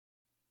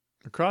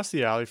Across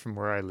the alley from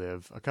where I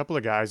live, a couple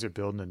of guys are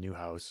building a new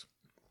house.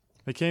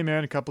 They came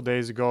in a couple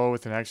days ago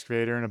with an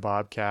excavator and a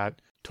bobcat,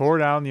 tore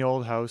down the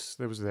old house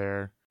that was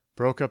there,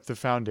 broke up the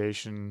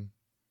foundation,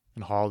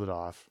 and hauled it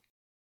off.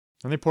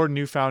 Then they poured a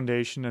new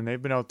foundation, and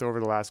they've been out there over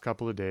the last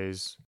couple of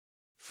days,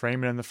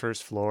 framing in the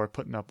first floor,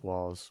 putting up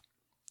walls.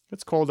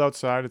 It's cold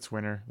outside, it's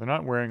winter. They're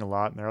not wearing a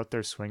lot, and they're out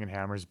there swinging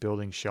hammers,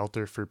 building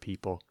shelter for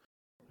people.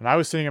 And I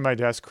was sitting at my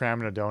desk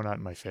cramming a donut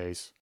in my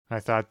face, and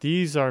I thought,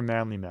 these are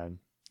manly men.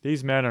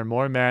 These men are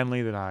more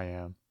manly than I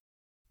am.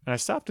 And I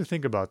stopped to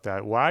think about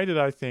that. Why did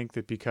I think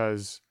that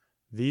because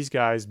these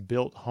guys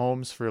built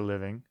homes for a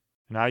living,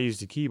 and I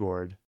used a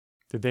keyboard,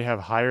 did they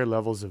have higher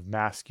levels of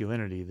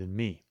masculinity than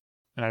me?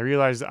 And I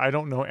realized I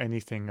don't know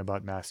anything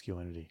about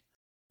masculinity.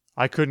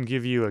 I couldn't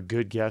give you a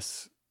good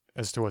guess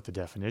as to what the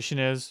definition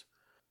is.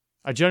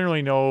 I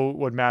generally know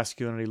what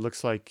masculinity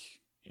looks like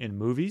in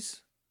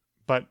movies,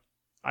 but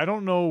I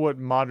don't know what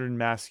modern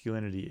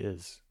masculinity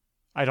is.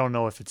 I don't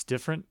know if it's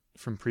different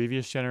from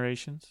previous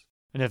generations.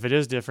 And if it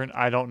is different,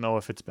 I don't know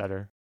if it's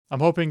better. I'm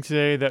hoping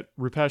today that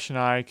Rupesh and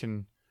I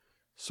can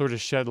sort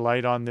of shed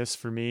light on this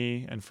for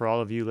me and for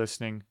all of you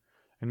listening.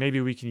 And maybe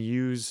we can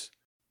use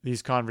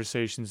these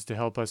conversations to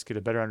help us get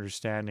a better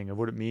understanding of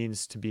what it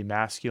means to be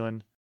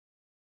masculine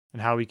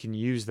and how we can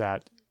use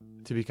that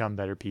to become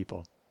better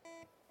people.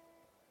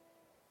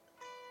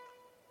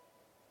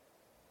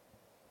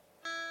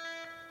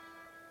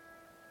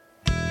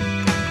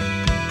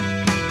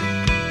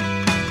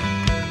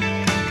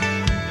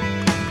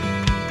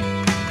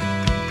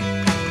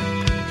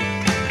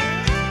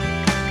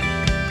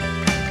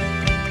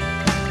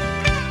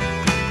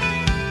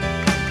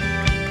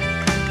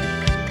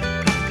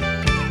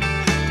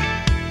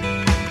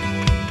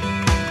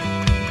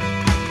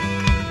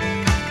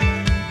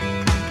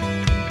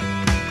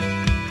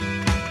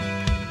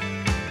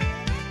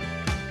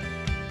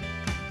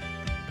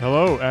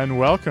 Hello and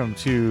welcome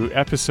to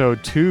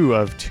episode 2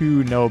 of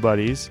Two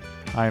Nobodies.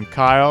 I'm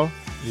Kyle,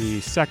 the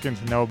second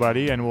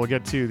nobody, and we'll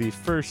get to the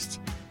first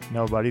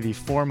nobody, the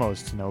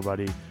foremost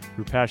nobody,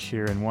 Rupesh,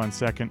 here in 1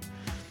 second.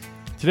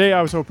 Today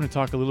I was hoping to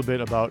talk a little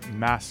bit about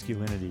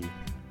masculinity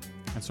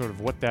and sort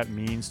of what that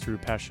means to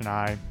Rupesh and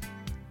I,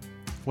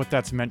 what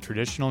that's meant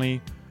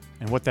traditionally,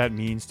 and what that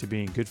means to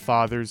being good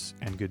fathers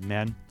and good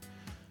men.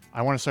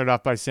 I want to start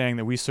off by saying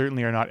that we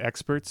certainly are not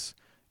experts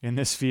in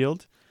this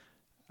field.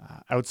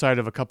 Outside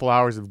of a couple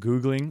hours of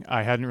Googling,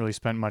 I hadn't really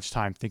spent much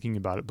time thinking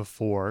about it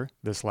before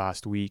this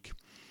last week.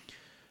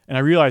 And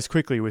I realized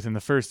quickly within the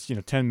first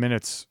 10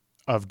 minutes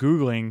of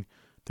Googling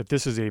that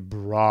this is a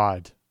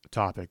broad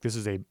topic. This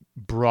is a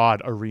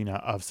broad arena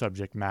of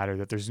subject matter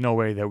that there's no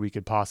way that we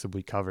could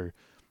possibly cover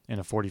in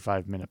a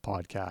 45-minute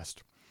podcast.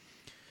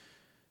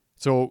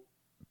 So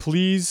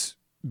please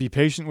be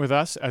patient with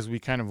us as we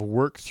kind of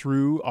work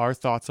through our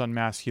thoughts on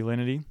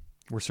masculinity.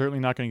 We're certainly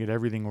not going to get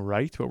everything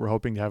right, but we're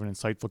hoping to have an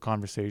insightful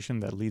conversation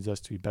that leads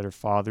us to be better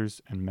fathers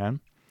and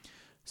men.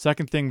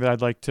 Second thing that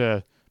I'd like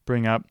to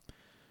bring up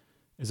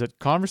is that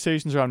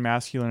conversations around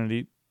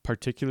masculinity,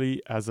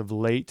 particularly as of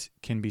late,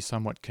 can be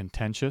somewhat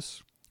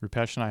contentious.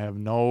 Rupesh and I have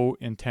no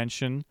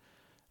intention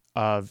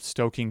of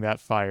stoking that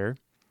fire.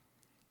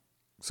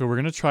 So we're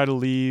going to try to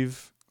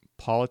leave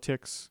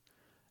politics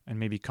and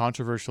maybe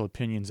controversial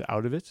opinions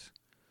out of it.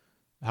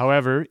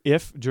 However,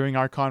 if during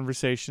our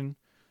conversation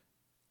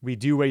we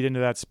do wade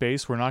into that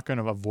space, we're not going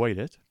to avoid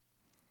it.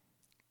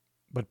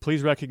 But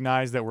please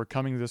recognize that we're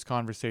coming to this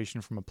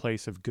conversation from a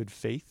place of good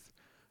faith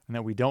and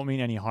that we don't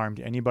mean any harm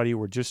to anybody.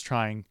 We're just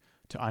trying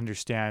to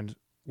understand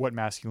what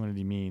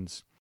masculinity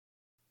means.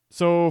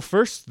 So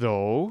first,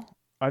 though,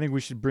 I think we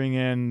should bring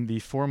in the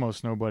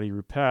foremost nobody,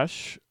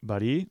 Rupesh.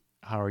 Buddy,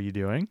 how are you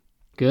doing?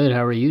 Good.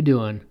 How are you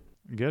doing?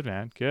 Good,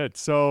 man. Good.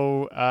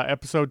 So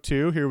episode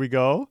 2, here we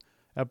go.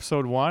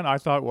 Episode 1, I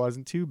thought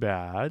wasn't too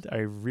bad. I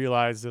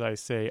realized that I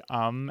say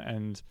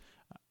and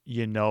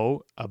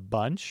a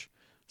bunch.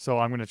 So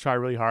I'm going to try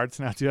really hard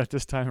to not do that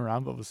this time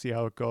around, but we'll see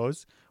how it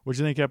goes. What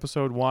do you think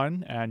episode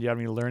 1? And do you have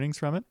any learnings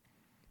from it?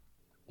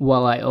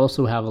 Well, I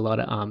also have a lot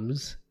of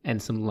ums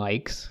and some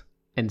likes.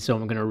 And so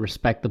I'm going to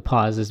respect the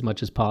pause as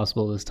much as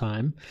possible this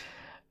time.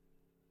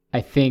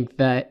 I think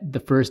that the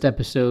first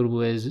episode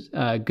was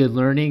good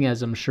learning,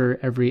 as I'm sure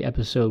every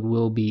episode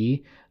will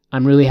be.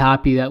 I'm really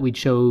happy that we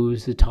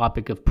chose the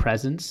topic of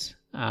presence.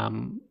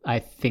 I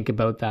think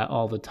about that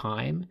all the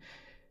time.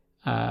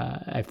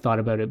 I've thought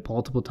about it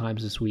multiple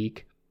times this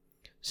week.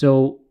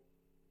 So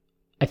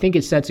I think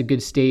it sets a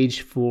good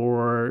stage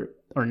for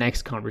our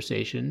next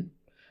conversation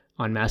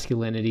on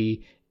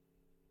masculinity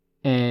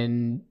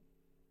and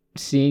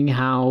seeing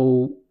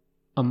how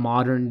a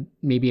modern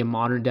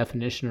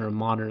definition or a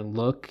modern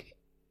look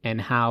and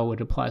how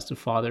it applies to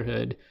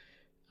fatherhood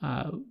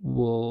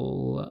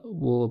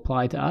will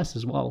apply to us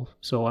as well.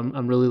 So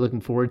I'm really looking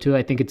forward to it.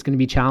 I think it's going to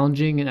be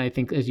challenging, and I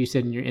think, as you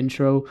said in your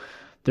intro,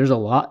 there's a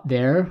lot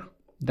there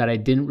that I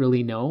didn't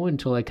really know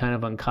until I kind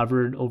of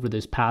uncovered over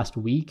this past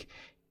week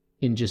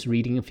in just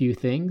reading a few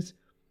things.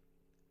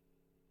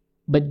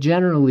 But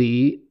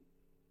generally,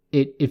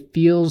 it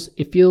feels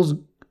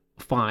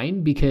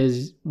fine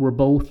because we're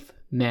both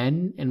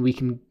men, and we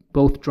can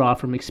both draw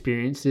from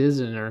experiences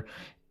and our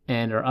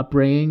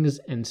upbringings.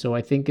 And so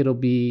I think it'll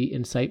be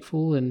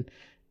insightful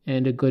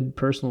and a good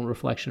personal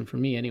reflection for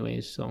me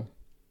anyways. So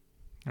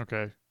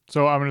Okay.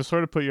 So I'm going to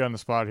sort of put you on the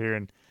spot here,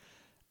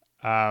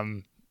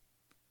 and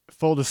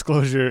full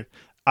disclosure,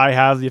 I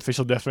have the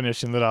official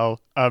definition that I'll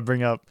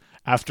bring up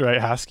after I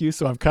ask you.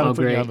 So I'm kind of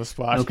putting you on the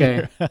spot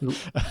here.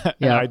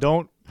 Yeah. I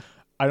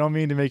don't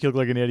mean to make you look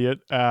like an idiot,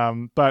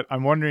 but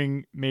I'm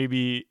wondering,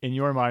 maybe in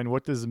your mind,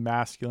 what does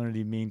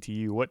masculinity mean to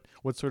you?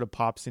 What sort of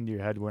pops into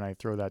your head when I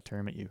throw that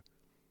term at you?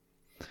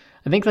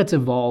 I think that's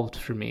evolved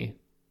for me,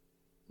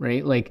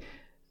 right? Like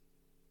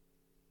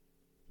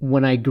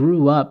when I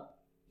grew up,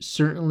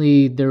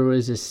 certainly there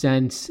was a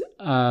sense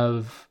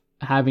of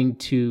having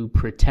to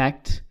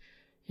protect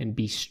and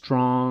be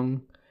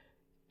strong.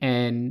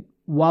 And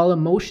while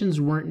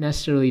emotions weren't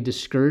necessarily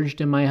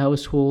discouraged in my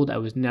household, I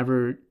was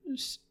never,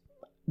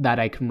 that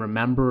I can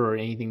remember, or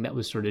anything that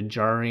was sort of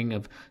jarring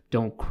of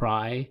don't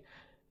cry,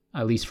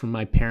 at least from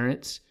my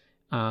parents.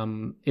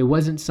 It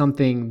wasn't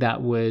something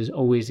that was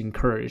always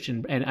encouraged.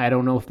 And I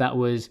don't know if that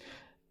was,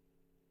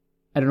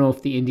 I don't know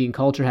if the Indian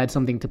culture had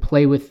something to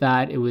play with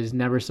that. It was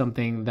never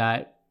something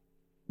that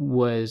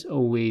was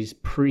always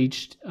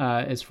preached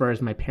as far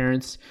as my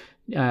parents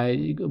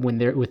when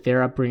they're with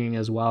their upbringing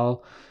as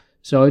well.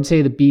 So I would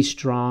say to be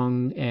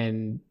strong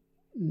and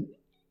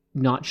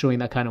not showing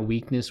that kind of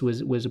weakness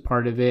was a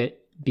part of it.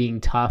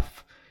 Being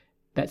tough,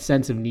 that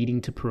sense of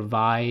needing to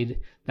provide,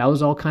 that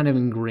was all kind of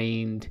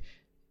ingrained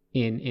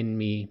in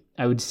me.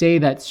 I would say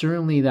that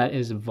certainly that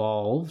has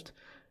evolved.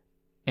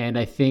 And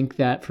I think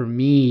that for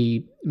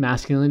me,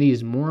 masculinity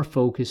is more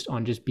focused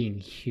on just being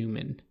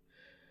human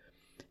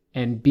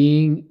and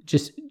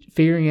just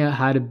figuring out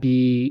how to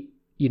be,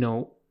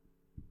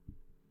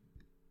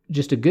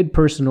 just a good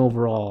person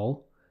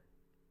overall,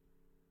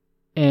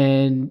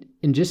 and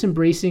just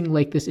embracing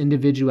like this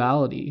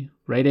individuality,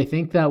 right? I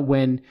think that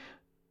when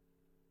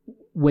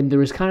there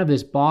was kind of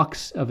this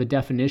box of a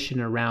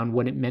definition around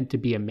what it meant to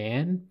be a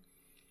man,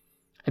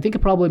 I think it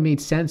probably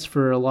made sense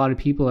for a lot of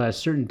people at a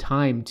certain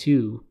time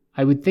too.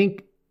 I would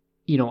think,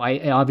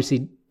 I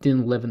obviously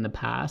didn't live in the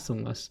past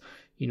unless,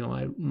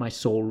 my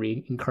soul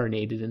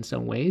reincarnated in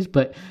some ways,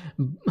 but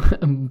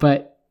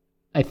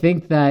I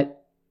think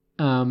that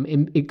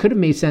it could have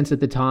made sense at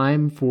the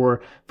time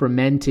for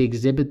men to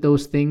exhibit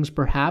those things.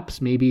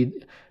 Perhaps, maybe,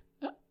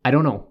 I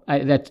don't know.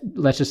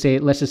 Let's just say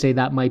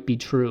that might be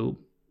true,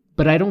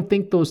 but I don't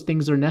think those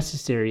things are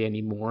necessary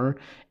anymore.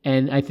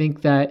 And I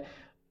think that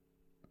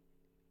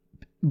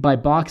by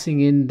boxing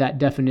in that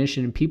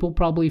definition, people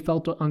probably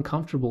felt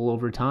uncomfortable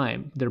over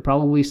time. There are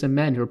probably some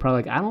men who are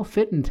probably like, I don't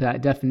fit into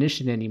that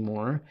definition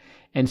anymore.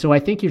 And so I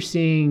think you're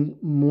seeing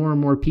more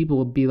and more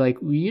people be like,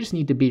 you just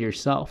need to be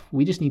yourself.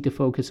 We just need to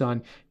focus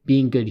on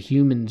being good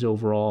humans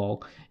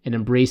overall and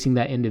embracing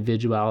that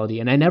individuality.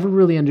 And I never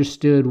really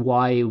understood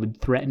why it would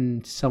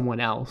threaten someone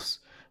else,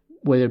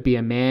 whether it be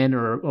a man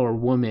or a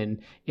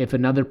woman, if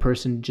another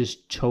person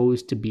just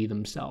chose to be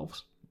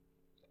themselves.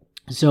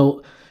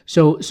 So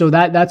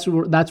that's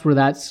where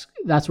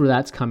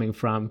that's coming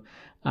from.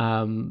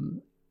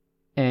 And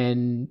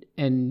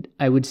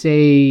I would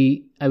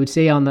say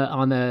on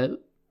the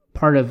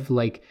part of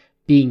like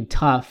being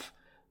tough,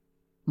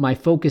 my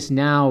focus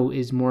now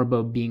is more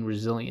about being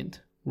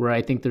resilient, where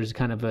I think there's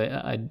kind of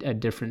a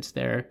difference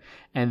there.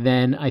 And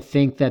then I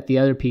think that the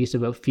other piece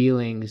about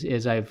feelings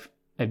is I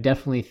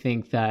definitely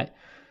think that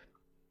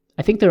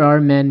I think there are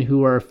men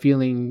who are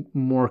feeling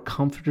more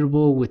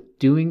comfortable with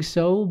doing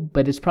so,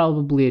 but it's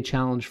probably a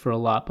challenge for a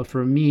lot. But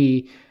for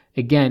me,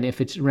 again, if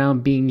it's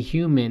around being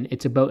human,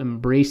 it's about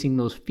embracing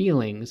those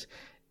feelings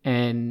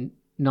and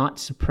not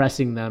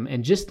suppressing them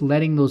and just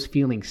letting those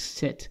feelings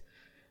sit,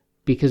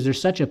 because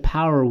there's such a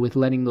power with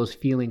letting those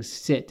feelings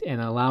sit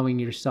and allowing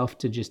yourself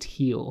to just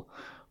heal.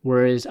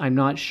 Whereas I'm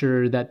not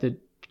sure that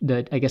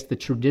I guess the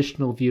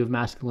traditional view of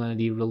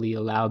masculinity really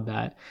allowed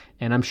that.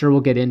 And I'm sure we'll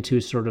get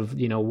into sort of,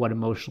 what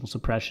emotional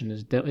suppression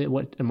is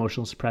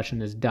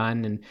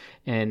done.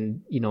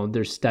 And,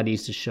 there's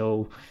studies to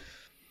show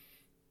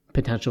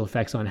potential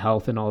effects on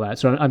health and all that.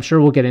 So I'm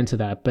sure we'll get into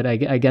that, but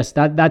I guess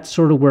that's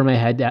sort of where my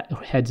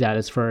head's at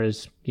as far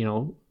as,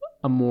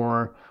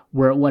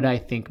 what I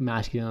think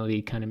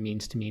masculinity kind of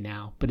means to me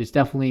now. But it's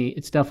definitely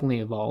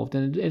evolved,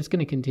 and it's going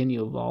to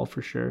continue to evolve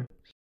for sure.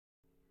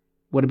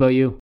 What about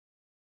you?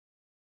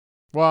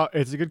 Well,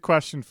 it's a good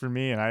question for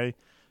me, and I,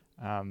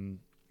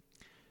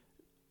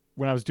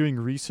 when I was doing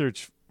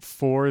research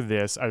for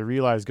this, I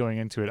realized going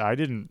into it,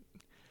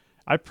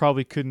 I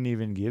probably couldn't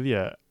even give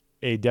you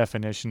a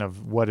definition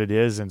of what it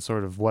is and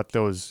sort of what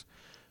those,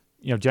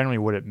 generally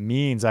what it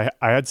means. I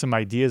had some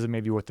ideas of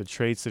maybe what the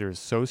traits that are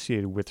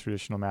associated with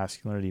traditional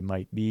masculinity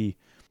might be.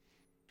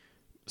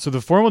 So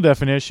the formal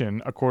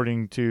definition,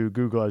 according to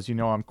Google, as you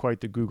know, I'm quite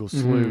the Google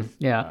sleuth.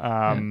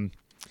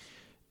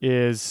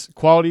 Is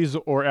qualities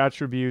or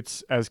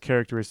attributes as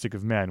characteristic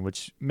of men,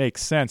 which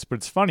makes sense. But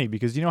it's funny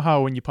because you know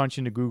how when you punch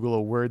into Google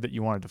a word that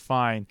you want to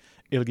define,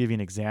 it'll give you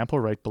an example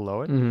right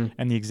below it. Mm-hmm.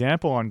 And the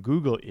example on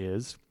Google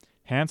is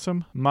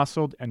handsome,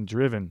 muscled, and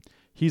driven.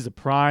 he's a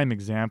prime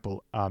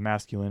example of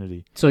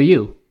masculinity. So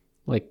you,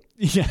 like,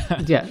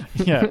 Yeah.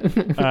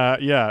 yeah.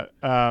 Yeah.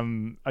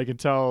 I can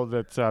tell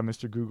that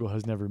Mr. Google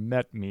has never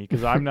met me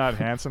because I'm not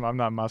handsome, I'm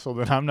not muscled,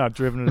 and I'm not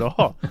driven at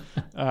all.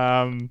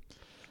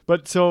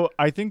 But so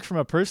I think from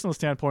a personal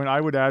standpoint, I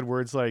would add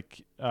words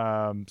like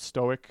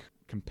stoic,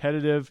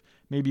 competitive,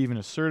 maybe even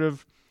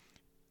assertive,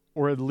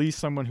 or at least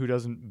someone who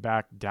doesn't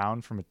back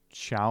down from a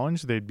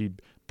challenge. They'd be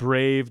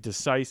brave,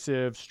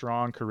 decisive,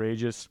 strong,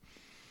 courageous.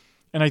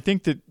 And I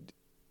think that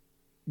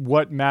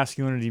what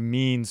masculinity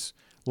means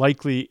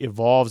likely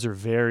evolves or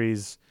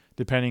varies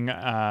depending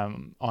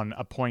on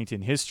a point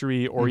in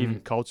history or even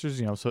cultures.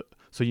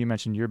 So you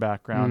mentioned your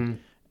background.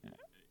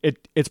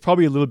 It's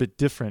probably a little bit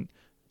different,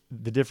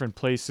 the different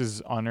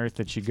places on earth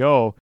that you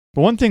go.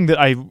 But one thing that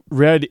I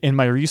read in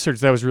my research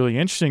that was really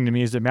interesting to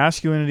me is that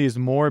masculinity is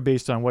more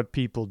based on what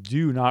people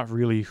do, not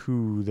really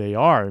who they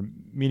are.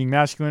 Meaning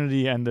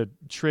masculinity and the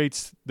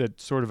traits that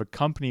sort of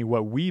accompany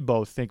what we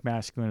both think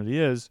masculinity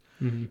is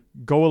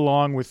go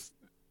along with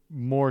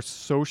more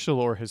social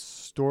or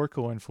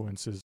historical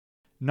influences,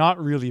 not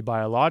really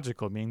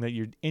biological, meaning that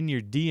you're in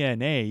your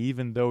DNA,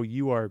 even though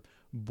you are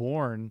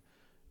born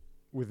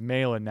with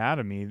male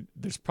anatomy,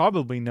 there's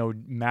probably no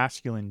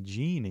masculine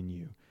gene in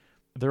you.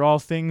 They're all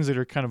things that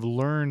are kind of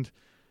learned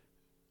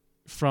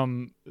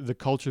from the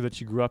culture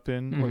that you grew up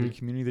in or the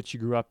community that you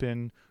grew up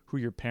in, who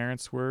your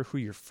parents were, who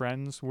your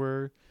friends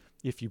were,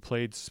 if you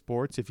played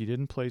sports, if you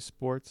didn't play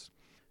sports.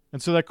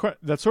 And so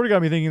that sort of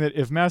got me thinking that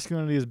if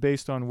masculinity is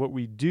based on what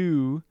we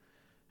do,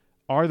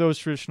 are those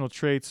traditional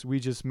traits we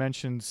just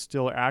mentioned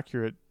still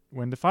accurate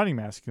when defining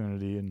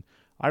masculinity? And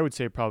I would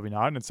say probably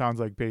not. And it sounds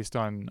like based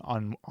on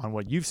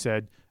what you've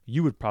said,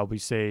 you would probably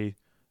say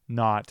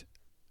not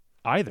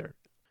either.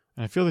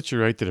 And I feel that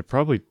you're right that it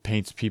probably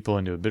paints people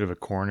into a bit of a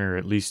corner, or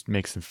at least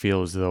makes them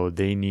feel as though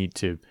they need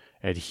to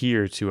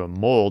adhere to a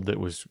mold that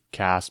was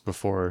cast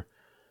before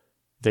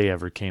they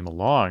ever came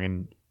along.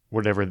 And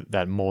whatever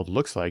that mold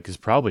looks like is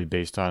probably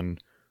based on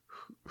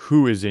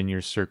who is in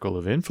your circle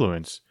of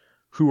influence.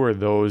 Who are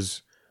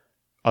those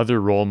other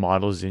role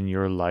models in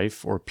your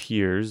life or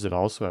peers that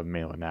also have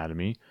male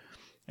anatomy,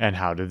 and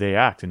how do they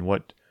act, and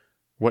what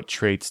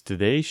traits do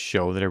they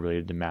show that are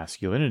related to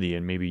masculinity?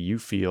 And maybe you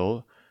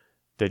feel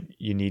that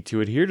you need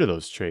to adhere to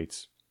those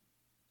traits.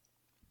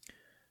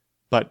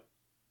 But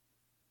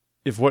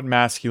if what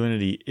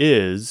masculinity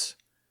is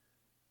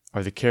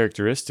are the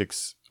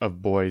characteristics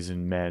of boys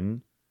and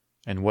men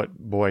and what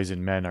boys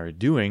and men are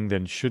doing,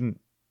 then shouldn't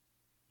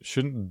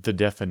the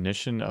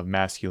definition of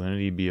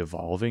masculinity be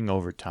evolving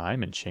over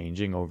time and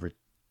changing over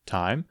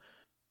time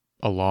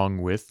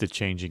along with the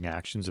changing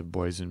actions of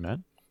boys and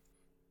men?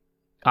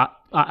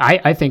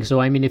 I think so.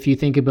 I mean, if you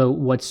think about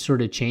what's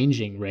sort of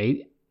changing,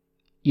 right?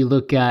 You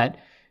look at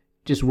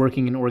just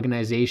working in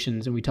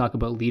organizations and we talk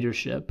about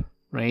leadership,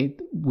 right?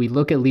 We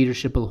look at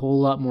leadership a whole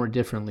lot more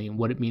differently and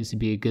what it means to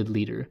be a good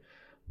leader.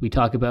 We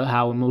talk about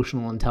how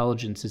emotional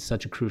intelligence is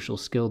such a crucial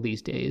skill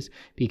these days,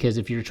 because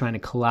if you're trying to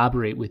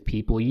collaborate with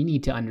people, you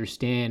need to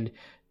understand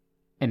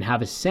and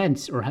have a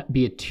sense or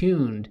be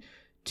attuned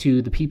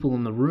to the people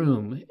in the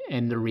room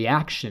and their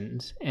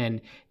reactions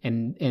and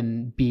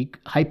be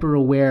hyper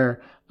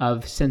aware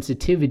of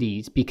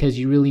sensitivities, because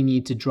you really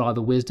need to draw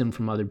the wisdom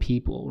from other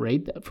people,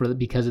 right?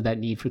 Because of that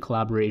need for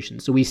collaboration.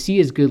 So we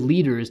see as good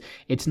leaders,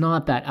 it's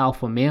not that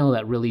alpha male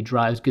that really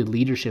drives good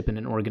leadership in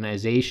an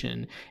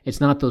organization. It's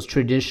not those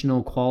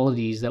traditional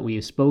qualities that we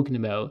have spoken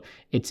about.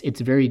 It's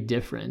very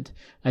different.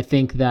 I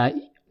think that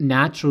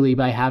naturally,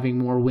 by having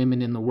more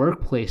women in the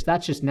workplace,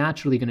 that's just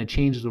naturally going to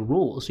change the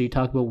rules. So you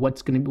talk about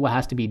what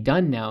has to be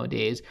done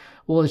nowadays.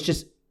 Well, it's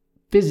just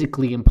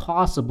physically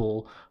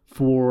impossible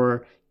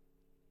for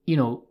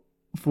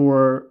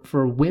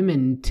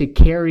women to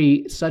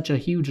carry such a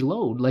huge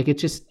load. Like it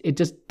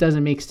just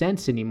doesn't make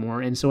sense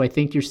anymore. And so I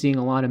think you're seeing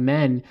a lot of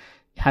men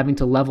having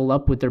to level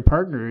up with their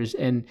partners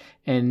and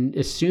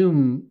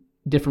assume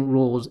different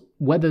roles,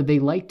 whether they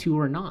like to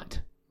or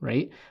not,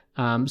 right?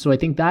 So I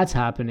think that's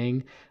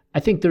happening. I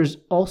think there's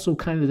also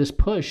kind of this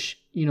push,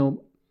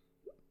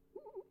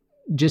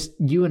 just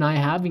you and I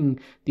having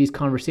these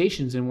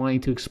conversations and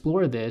wanting to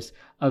explore this,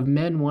 of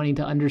men wanting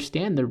to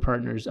understand their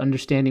partners,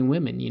 understanding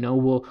women.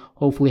 We'll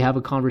hopefully have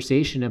a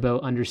conversation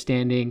about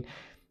understanding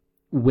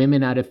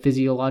women at a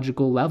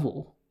physiological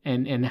level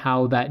and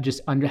how that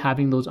just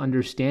having those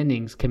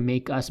understandings can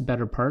make us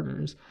better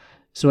partners.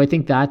 So I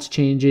think that's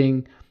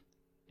changing.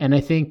 And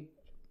I think,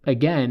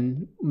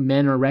 again,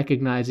 men are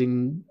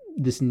recognizing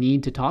this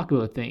need to talk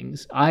about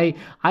things. I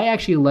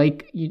actually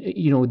like,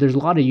 there's a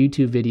lot of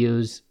YouTube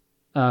videos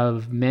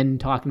of men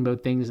talking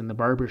about things in the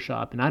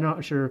barbershop, and I'm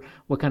not sure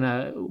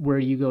where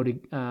you go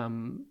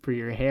to for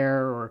your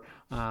hair, or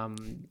I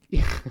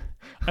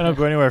don't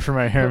go anywhere for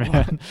my hair,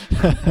 man,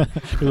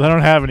 because I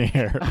don't have any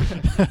hair.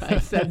 I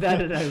said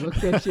that and I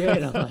looked at you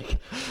and I'm like,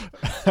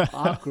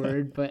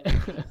 awkward, but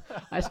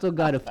I still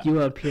got a few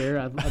up here.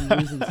 I'm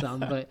losing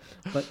some, but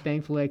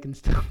thankfully I can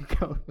still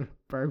go to the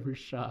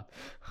barbershop.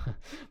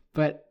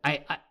 But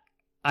I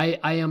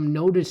am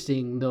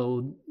noticing,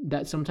 though,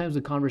 that sometimes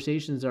the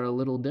conversations are a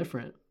little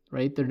different.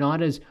 right? They're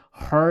not as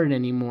hard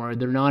anymore.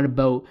 They're not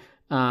about,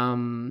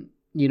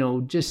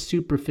 just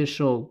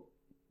superficial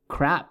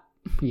crap.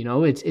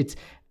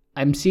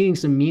 I'm seeing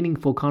some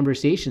meaningful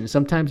conversations.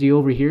 Sometimes you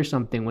overhear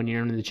something when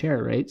you're in the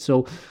chair, right?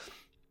 So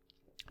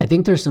I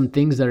think there's some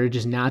things that are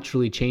just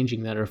naturally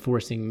changing that are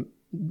forcing,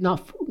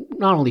 not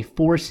only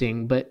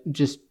forcing, but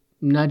just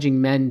nudging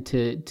men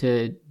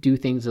to do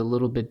things a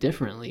little bit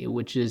differently,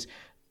 which is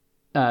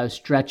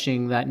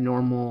stretching that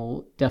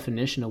normal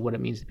definition of what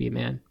it means to be a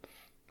man.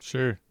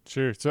 Sure.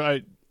 So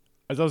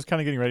as I was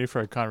kind of getting ready for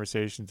our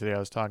conversation today, I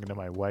was talking to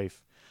my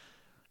wife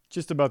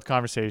just about the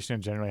conversation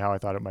and generally how I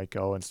thought it might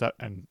go and stuff,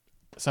 and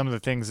some of the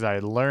things that I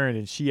had learned.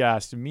 And she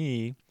asked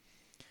me,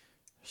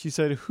 she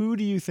said, who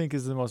do you think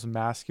is the most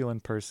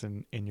masculine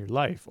person in your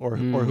life? Or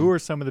who are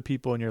some of the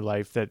people in your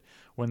life that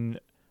when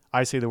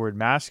I say the word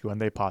masculine,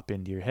 they pop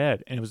into your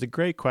head? And it was a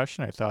great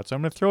question, I thought. So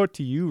I'm going to throw it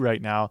to you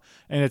right now.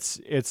 And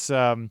it's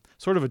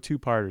sort of a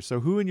two-parter.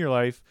 So who in your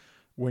life,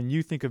 when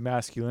you think of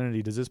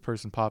masculinity, does this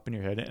person pop in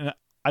your head? And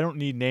I don't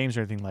need names or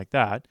anything like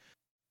that.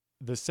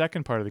 The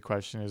second part of the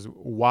question is,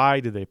 why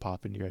do they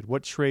pop into your head?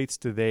 What traits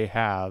do they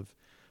have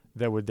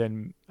that would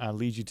then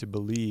lead you to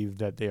believe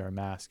that they are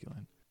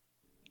masculine?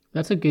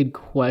 That's a good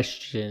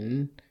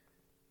question.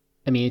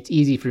 I mean, it's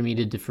easy for me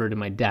to defer to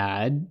my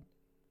dad.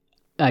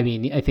 I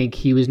mean, I think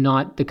he was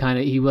not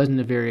he wasn't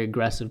a very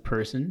aggressive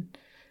person,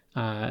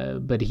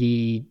 but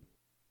he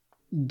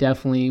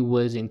definitely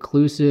was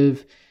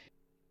inclusive.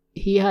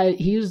 He had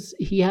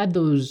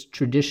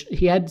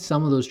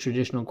some of those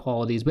traditional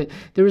qualities, but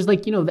there was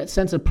that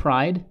sense of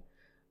pride,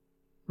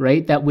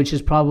 right? That which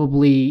is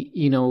probably,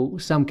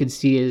 some could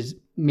see as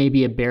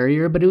maybe a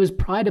barrier, but it was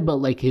pride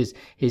about his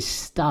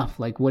stuff,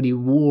 like what he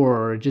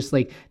wore, or just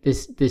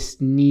this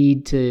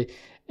need to,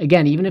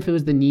 again, even if it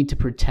was the need to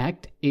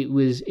protect, it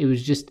was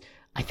just,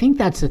 I think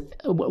that's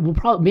we'll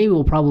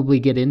probably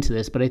get into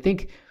this, but I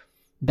think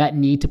that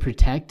need to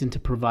protect and to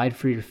provide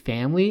for your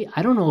family.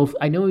 I don't know if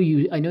I know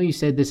you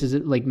said this is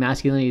like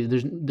masculinity.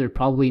 There's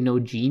probably no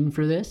gene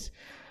for this,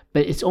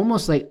 but it's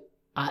almost like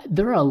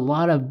there are a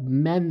lot of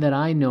men that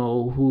I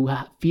know who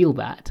feel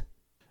that.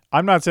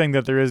 I'm not saying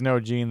that there is no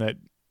gene that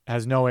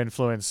has no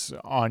influence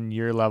on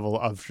your level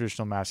of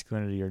traditional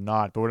masculinity or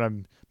not,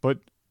 but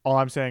all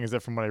I'm saying is that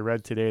from what I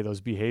read today,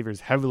 those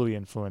behaviors heavily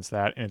influence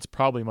that, and it's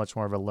probably much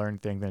more of a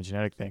learned thing than a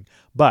genetic thing.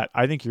 But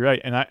I think you're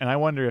right, and I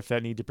wonder if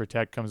that need to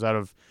protect comes out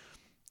of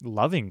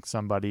loving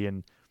somebody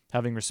and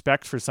having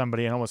respect for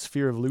somebody and almost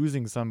fear of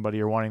losing somebody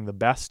or wanting the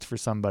best for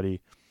somebody,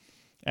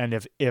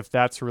 and if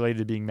that's related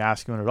to being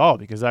masculine at all,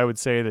 because I would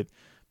say that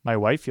my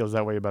wife feels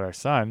that way about our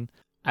son.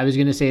 I was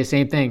going to say the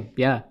same thing.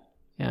 Yeah.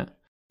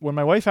 When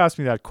my wife asked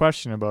me that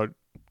question about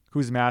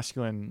who's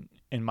masculine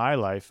in my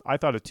life, I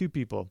thought of two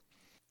people.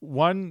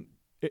 One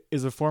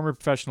is a former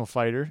professional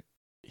fighter.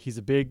 He's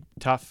a big,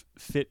 tough,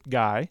 fit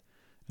guy,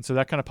 and so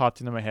that kind of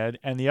popped into my head.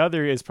 And the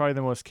other is probably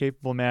the most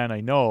capable man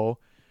I know.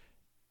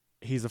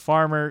 He's a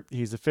farmer.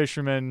 He's a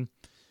fisherman.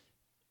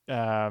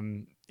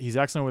 He's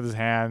excellent with his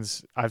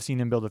hands. I've seen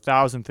him build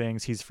 1,000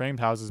 things. He's framed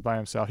houses by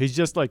himself. He's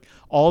just like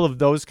all of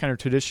those kind of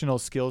traditional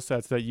skill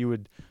sets that you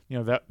would,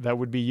 that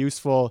would be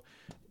useful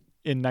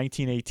in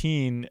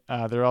 1918.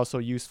 They're also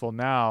useful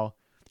now.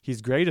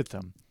 He's great at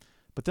them.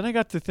 But then I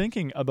got to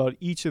thinking about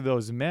each of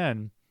those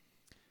men,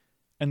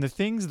 and the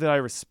things that I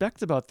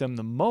respect about them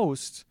the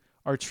most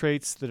are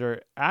traits that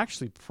are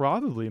actually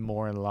probably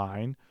more in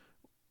line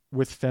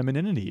with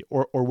femininity,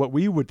 or what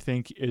we would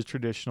think is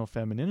traditional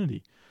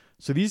femininity.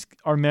 So these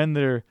are men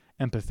that are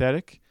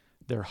empathetic,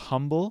 they're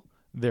humble,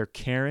 they're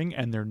caring,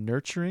 and they're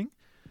nurturing.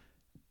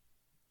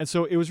 And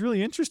so it was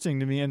really interesting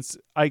to me, and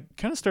I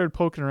kind of started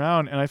poking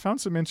around, and I found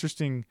some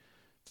interesting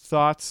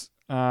thoughts.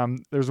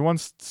 There's one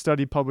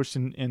study published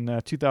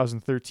in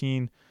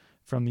 2013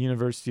 from the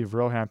University of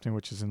Roehampton,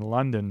 which is in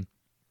London,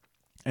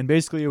 and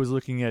basically it was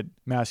looking at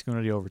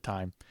masculinity over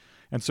time.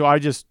 And so I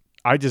just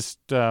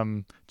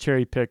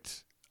cherry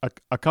picked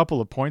a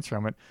couple of points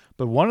from it,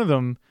 but one of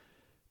them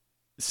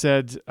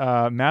said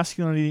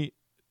masculinity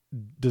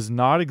does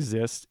not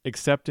exist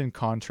except in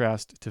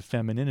contrast to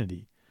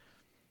femininity.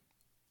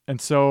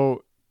 And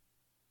so,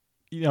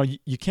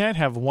 you can't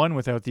have one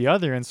without the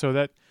other. And so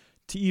that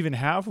to even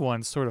have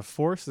one sort of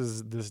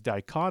forces this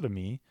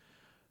dichotomy,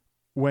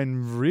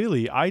 when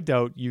really I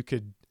doubt you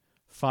could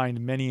find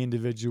many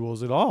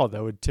individuals at all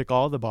that would tick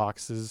all the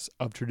boxes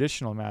of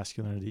traditional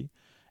masculinity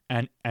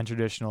and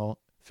traditional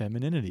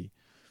femininity.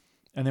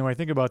 And then when I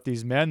think about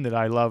these men that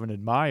I love and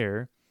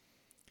admire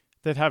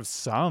that have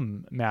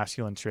some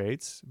masculine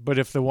traits, but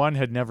if the one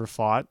had never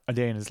fought a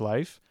day in his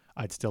life,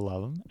 I'd still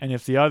love him. And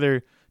if the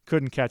other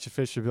couldn't catch a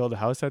fish or build a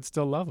house, I'd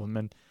still love him.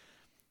 And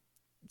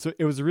so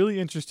it was a really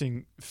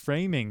interesting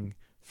framing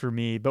for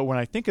me. But when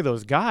I think of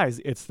those guys,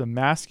 it's the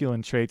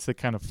masculine traits that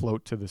kind of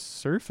float to the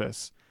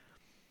surface.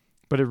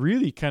 But it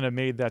really kind of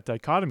made that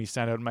dichotomy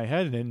stand out in my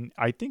head. And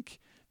I think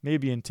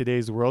maybe in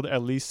today's world,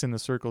 at least in the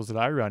circles that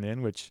I run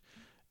in, which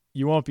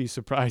you won't be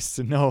surprised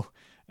to know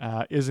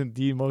isn't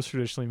the most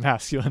traditionally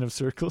masculine of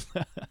circles.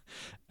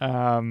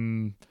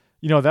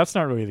 That's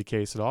not really the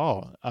case at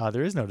all.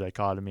 There is no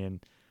dichotomy.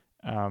 And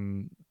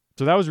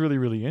So that was really,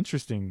 really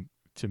interesting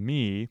to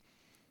me.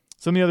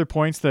 Some of the other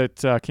points that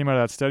came out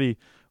of that study,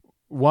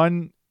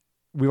 one,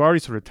 we've already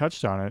sort of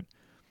touched on it,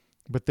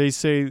 but they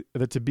say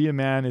that to be a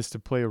man is to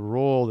play a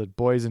role that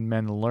boys and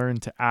men learn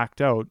to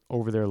act out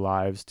over their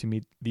lives to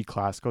meet the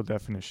classical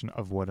definition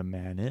of what a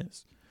man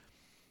is.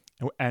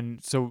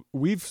 And so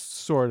we've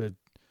sort of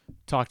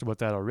talked about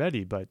that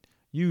already, but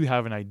you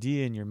have an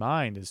idea in your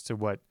mind as to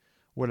what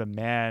a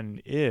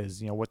man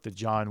is, what the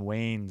John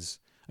Waynes,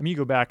 I mean, you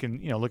go back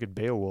and, look at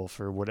Beowulf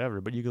or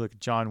whatever, but you can look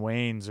at John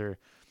Waynes or,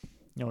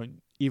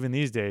 even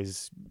these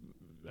days,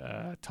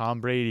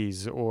 Tom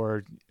Brady's,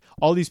 or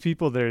all these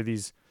people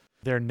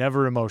they're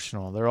never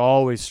emotional. They're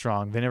always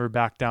strong. They never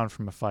back down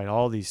from a fight,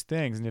 all these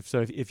things. And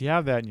if you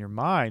have that in your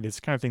mind, it's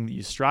the kind of thing that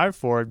you strive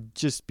for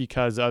just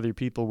because other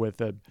people with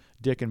a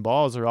dick and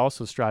balls are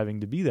also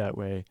striving to be that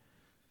way.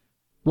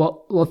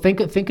 Well,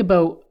 think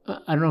about,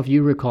 I don't know if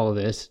you recall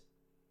this,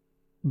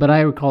 but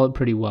I recall it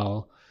pretty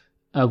well,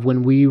 of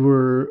when we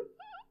were,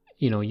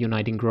 you and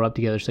I didn't grow up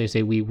together, so I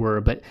say we were,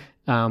 but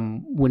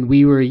when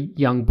we were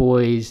young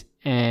boys,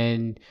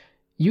 and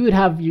you would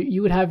have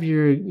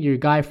your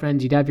guy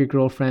friends, you'd have your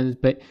girlfriends,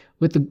 but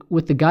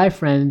with the guy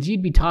friends,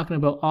 you'd be talking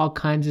about all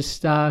kinds of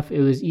stuff. It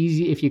was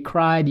easy. If you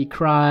cried, you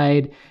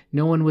cried.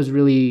 No one was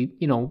really,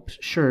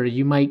 sure,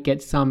 you might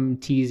get some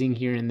teasing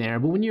here and there,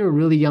 but when you were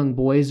really young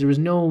boys, there was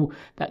no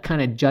that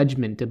kind of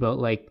judgment about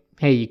like,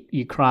 hey,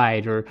 you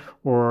cried,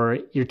 or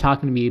you're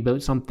talking to me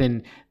about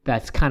something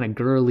that's kind of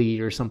girly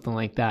or something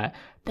like that.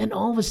 Then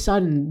all of a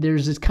sudden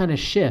there's this kind of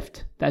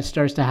shift that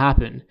starts to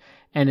happen,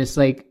 and it's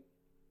like,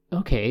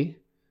 okay,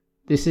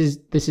 this is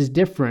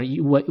different.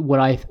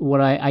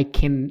 I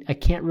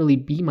can't really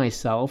be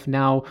myself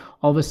now.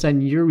 All of a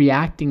sudden you're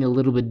reacting a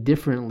little bit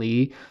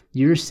differently.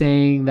 You're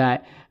saying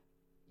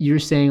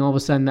all of a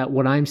sudden that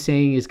what I'm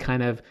saying is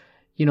kind of,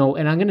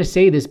 and I'm going to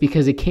say this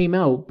because it came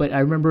out, but I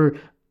remember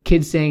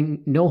kids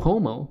saying no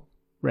homo,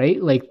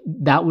 right? Like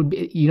that would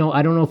be,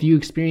 I don't know if you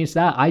experienced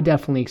that. I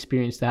definitely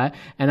experienced that.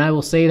 And I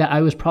will say that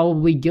I was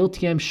probably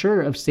guilty, I'm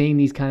sure, of saying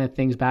these kind of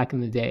things back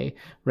in the day,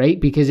 right?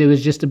 Because it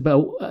was just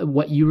about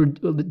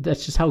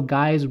that's just how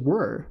guys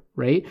were,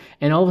 right?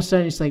 And all of a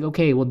sudden it's like,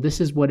 okay, well, this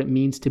is what it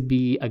means to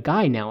be a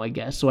guy now, I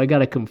guess. So I got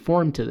to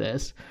conform to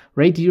this,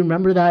 right? Do you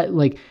remember that?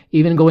 Like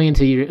even going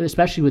into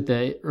especially with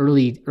the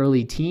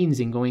early teens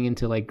and going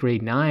into like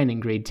grade 9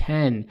 and grade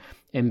 10,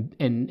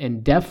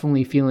 and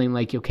definitely feeling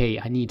like, okay,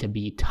 I need to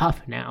be tough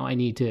now. I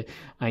need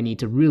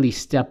to really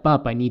step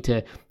up. I need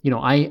to,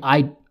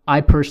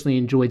 I personally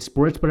enjoyed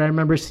sports, but I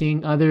remember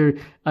seeing other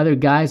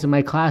guys in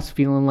my class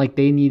feeling like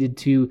they needed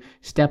to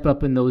step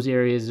up in those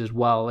areas as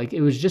well. Like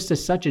it was just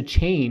such a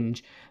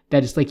change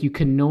that it's like you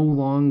can no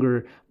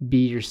longer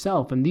be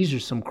yourself. And these are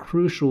some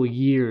crucial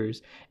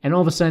years. And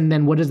all of a sudden,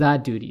 then what does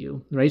that do to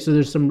you, right? So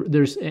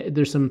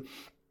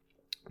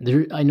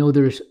I know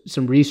there's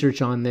some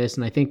research on this,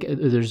 and I think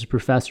there's a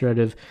professor out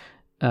of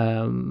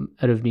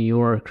New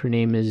York. Her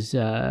name is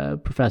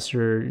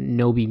Professor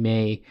Nobi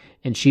May,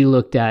 and she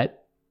looked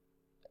at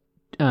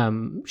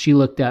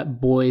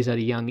boys at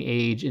a young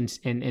age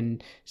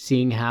and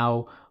seeing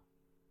how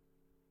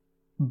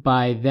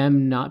by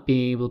them not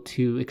being able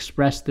to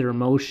express their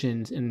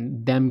emotions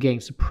and them getting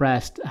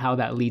suppressed, how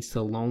that leads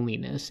to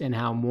loneliness, and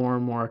how more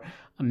and more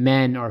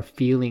men are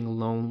feeling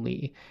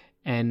lonely.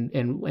 And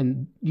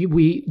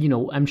we,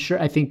 I'm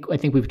sure, I think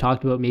we've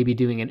talked about maybe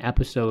doing an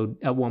episode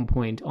at one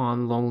point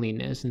on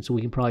loneliness, and so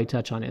we can probably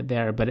touch on it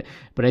there. But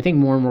I think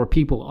more and more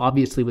people,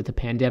 obviously with the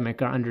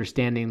pandemic, are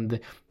understanding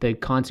the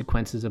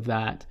consequences of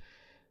that.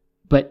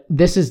 But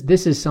this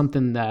is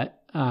something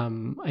that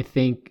I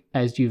think,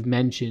 as you've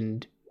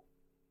mentioned,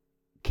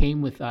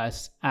 came with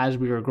us as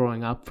we were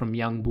growing up from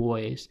young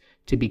boys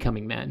to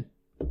becoming men.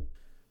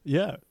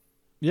 Yeah.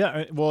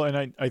 Well,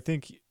 and I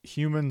think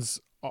humans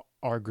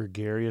are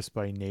gregarious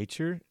by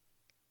nature,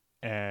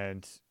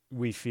 and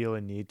we feel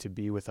a need to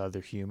be with other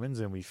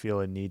humans, and we feel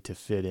a need to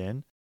fit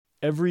in.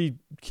 Every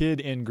kid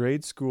in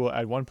grade school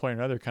at one point or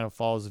another kind of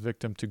falls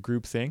victim to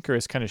groupthink, or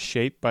is kind of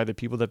shaped by the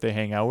people that they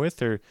hang out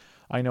with. Or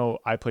I know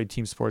I played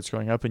team sports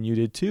growing up, and you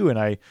did too. And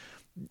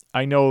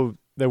I know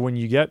that when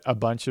you get a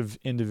bunch of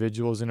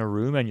individuals in a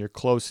room and you're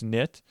close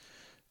knit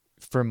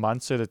for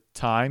months at a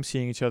time,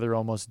 seeing each other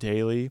almost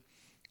daily,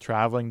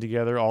 traveling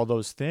together, all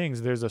those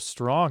things, there's a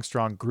strong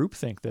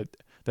groupthink that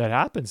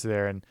happens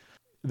there. And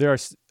there are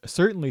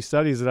certainly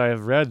studies that I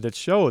have read that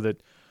show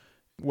that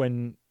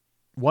when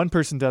one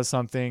person does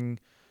something,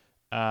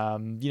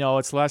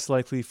 it's less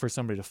likely for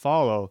somebody to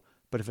follow.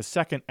 But if a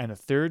second and a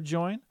third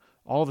join,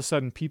 all of a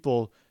sudden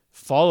people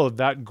follow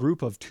that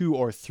group of 2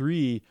 or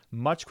 3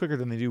 much quicker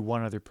than they do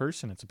one other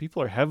person. And so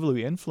people are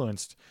heavily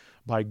influenced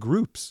by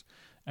groups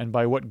and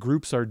by what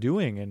groups are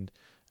doing. And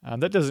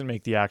that doesn't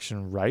make the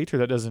action right, or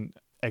that doesn't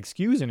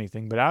excuse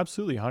anything, but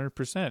absolutely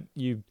 100%.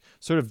 You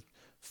sort of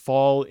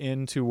fall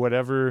into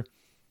whatever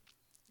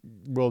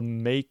will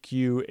make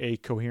you a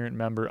coherent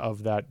member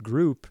of that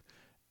group.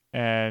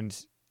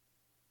 And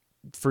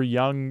for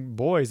young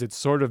boys, it's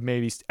sort of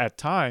maybe at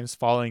times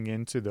falling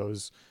into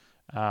those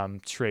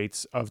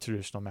traits of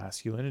traditional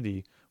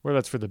masculinity whether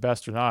that's for the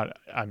best or not,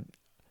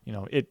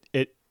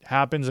 it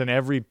happens, and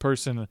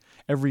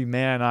every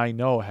man I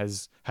know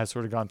has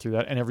sort of gone through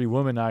that, and every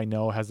woman I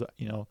know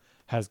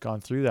has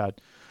gone through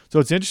that. So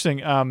it's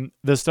interesting.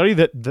 The study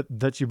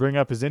that you bring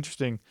up is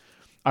interesting.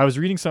 I was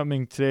reading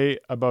something today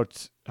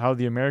about how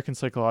the American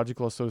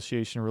Psychological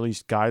Association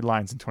released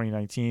guidelines in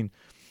 2019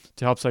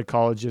 to help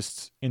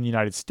psychologists in the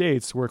United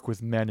States work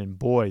with men and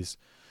boys.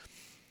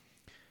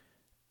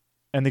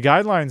 And the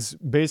guidelines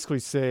basically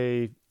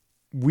say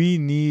we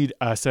need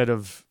a set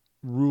of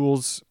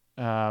rules,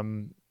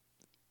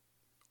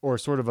 or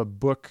sort of a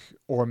book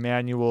or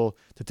manual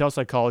to tell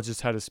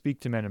psychologists how to speak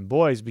to men and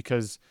boys,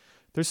 because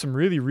there's some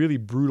really, really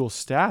brutal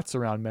stats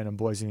around men and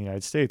boys in the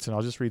United States. And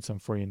I'll just read some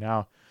for you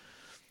now.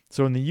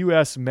 So in the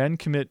U.S., men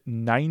commit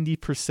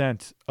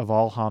 90% of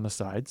all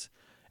homicides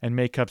and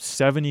make up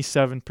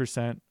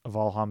 77% of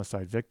all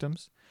homicide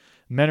victims.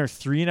 Men are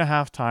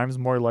 3.5 times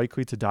more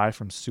likely to die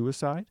from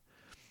suicide,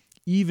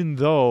 even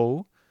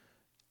though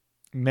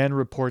men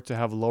report to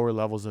have lower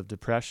levels of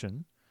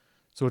depression.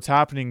 So what's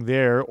happening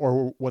there,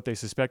 or what they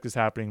suspect is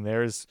happening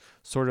there, is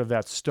sort of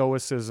that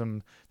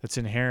stoicism that's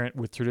inherent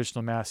with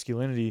traditional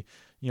masculinity.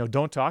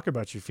 Don't talk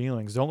about your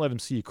feelings. Don't let them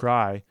see you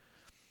cry.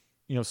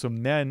 So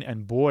men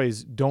and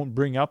boys don't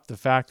bring up the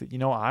fact that,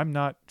 I'm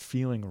not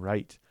feeling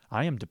right.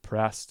 I am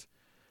depressed.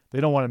 They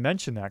don't want to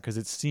mention that because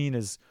it's seen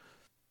as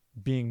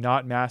being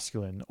not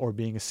masculine or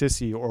being a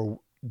sissy or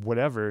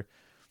whatever.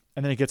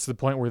 And then it gets to the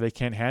point where they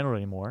can't handle it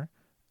anymore,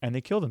 and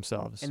they kill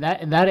themselves. And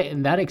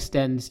that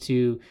extends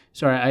to,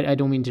 sorry, I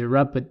don't mean to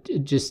interrupt, but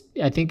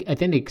I think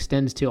it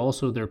extends to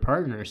also their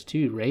partners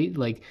too, right?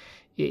 Like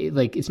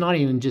it's not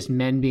even just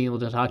men being able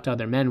to talk to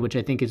other men, which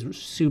I think is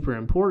super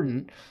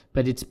important,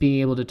 but it's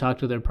being able to talk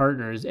to their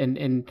partners.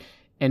 And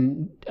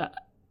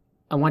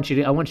I want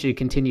you to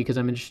continue, because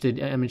I'm interested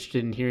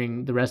in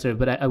hearing the rest of it.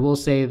 But I will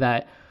say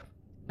that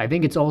I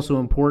think it's also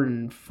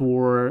important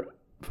for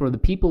the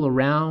people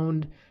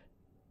around,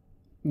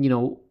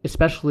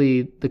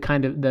 especially the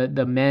kind of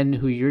the men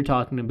who you're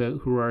talking about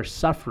who are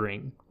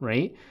suffering,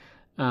 right?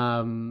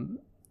 To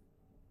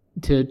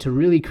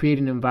really create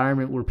an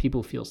environment where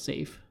people feel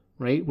safe,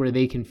 right? Where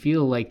they can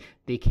feel like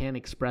they can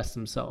express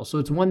themselves. So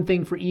it's one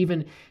thing for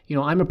even,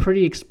 I'm a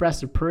pretty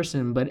expressive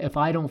person, but if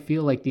I don't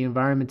feel like the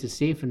environment is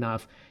safe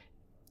enough,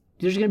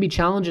 there's going to be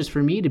challenges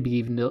for me to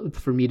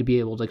be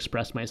able to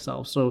express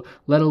myself. So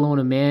let alone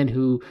a man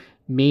who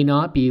may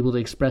not be able to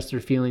express their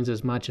feelings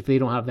as much if they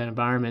don't have that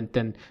environment,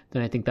 then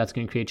I think that's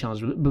going to create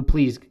challenges. But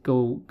please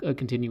go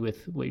continue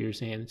with what you're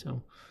saying.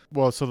 So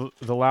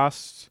the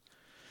last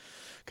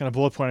kind of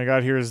bullet point I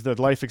got here is that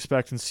life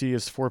expectancy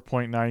is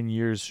 4.9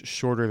 years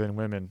shorter than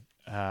women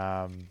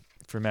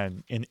for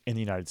men in the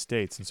United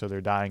States, and so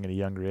they're dying at a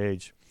younger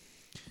age.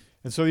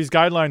 And so these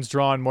guidelines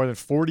draw on more than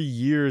 40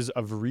 years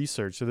of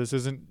research. So this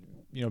isn't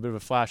a bit of a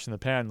flash in the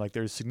pan. Like,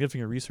 there's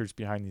significant research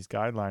behind these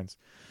guidelines.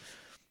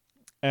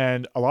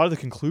 And a lot of the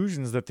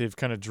conclusions that they've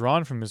kind of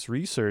drawn from this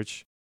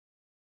research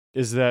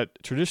is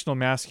that traditional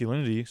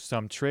masculinity,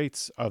 some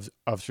traits of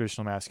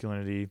traditional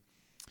masculinity,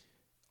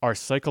 are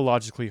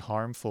psychologically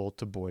harmful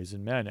to boys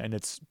and men. And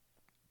it's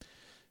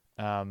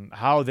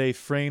how they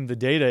frame the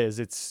data is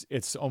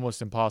it's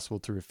almost impossible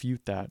to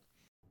refute that.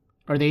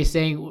 Are they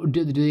saying,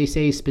 do they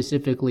say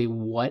specifically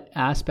what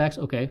aspects?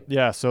 Okay.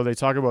 Yeah, so they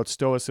talk about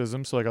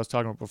stoicism. So like I was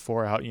talking about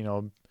before, how,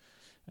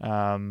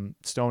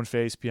 stone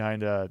face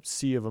behind a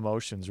sea of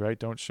emotions, right?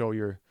 Don't show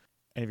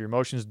any of your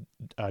emotions.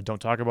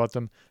 Don't talk about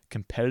them.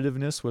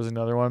 Competitiveness was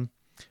another one.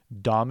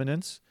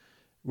 Dominance,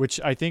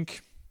 which I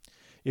think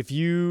if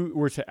you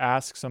were to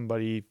ask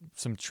somebody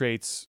some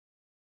traits,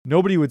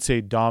 nobody would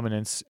say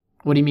dominance.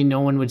 What do you mean no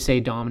one would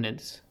say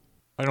dominance?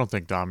 I don't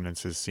think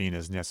dominance is seen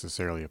as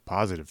necessarily a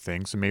positive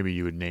thing. So maybe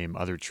you would name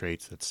other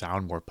traits that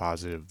sound more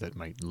positive that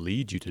might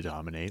lead you to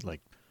dominate, like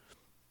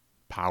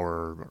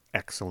power or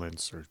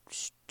excellence or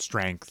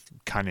strength,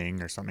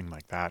 cunning or something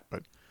like that.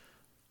 But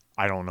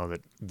I don't know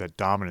that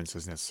dominance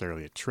is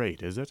necessarily a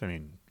trait, is it? I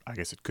mean, I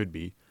guess it could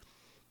be.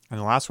 And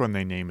the last one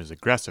they name is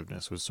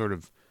aggressiveness, which sort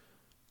of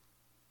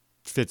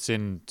fits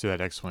into that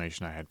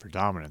explanation I had for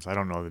dominance. I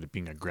don't know that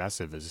being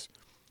aggressive is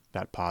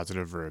that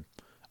positive or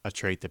a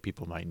trait that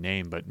people might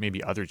name, but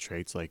maybe other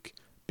traits like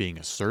being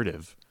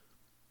assertive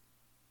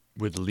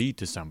would lead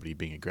to somebody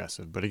being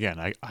aggressive. But again,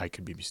 I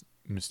could be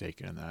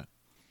mistaken in that.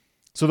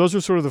 So those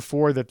are sort of the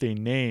four that they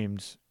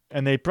named,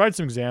 and they provide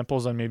some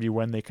examples on maybe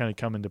when they kind of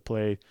come into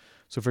play.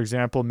 So for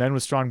example, men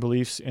with strong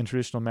beliefs in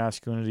traditional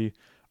masculinity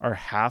are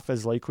half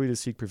as likely to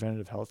seek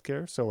preventative health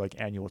care. So like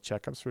annual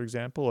checkups, for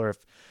example, or if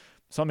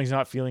something's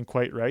not feeling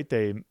quite right,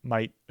 they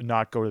might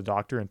not go to the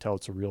doctor until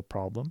it's a real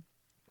problem.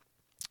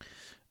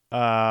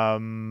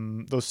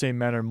 Those same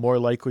men are more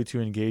likely to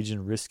engage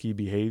in risky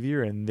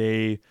behavior, and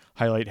they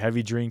highlight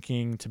heavy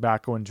drinking,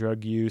 tobacco and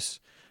drug use,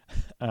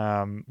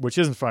 which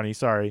isn't funny,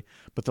 sorry.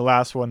 But the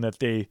last one that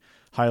they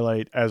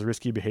highlight as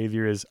risky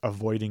behavior is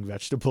avoiding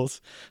vegetables.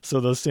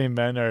 So those same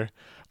men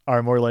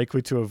are more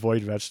likely to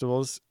avoid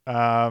vegetables.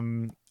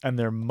 And and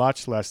they're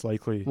much less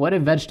likely. What do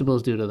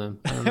vegetables do to them?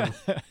 I don't know.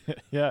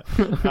 Yeah,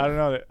 I don't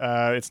know.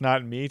 It's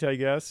not meat, I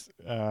guess.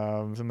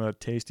 Some of the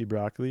tasty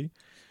broccoli.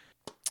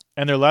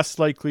 And they're less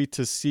likely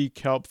to seek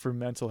help for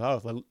mental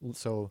health.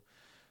 So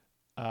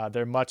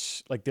they're not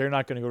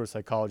going to go to a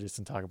psychologist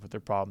and talk about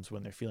their problems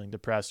when they're feeling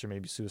depressed or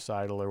maybe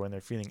suicidal or when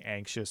they're feeling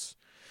anxious.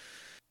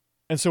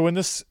 And so when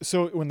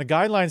the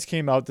guidelines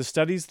came out, the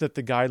studies that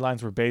the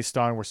guidelines were based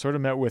on were sort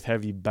of met with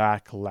heavy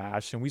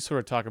backlash. And we sort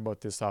of talk about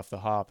this off the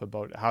hop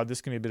about how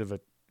this can be a bit of a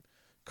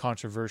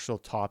controversial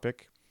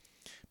topic.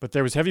 But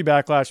there was heavy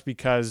backlash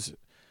because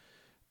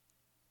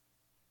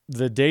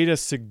the data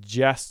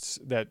suggests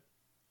that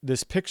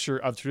this picture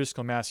of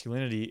traditional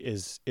masculinity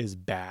is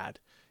bad.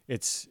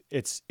 It's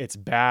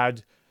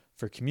bad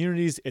for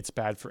communities. It's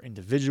bad for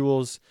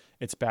individuals.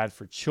 It's bad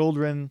for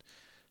children.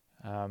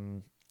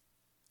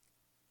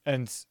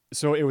 And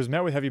so it was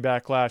met with heavy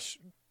backlash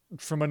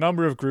from a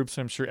number of groups.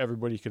 I'm sure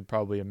everybody could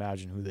probably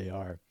imagine who they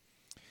are.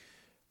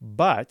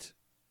 But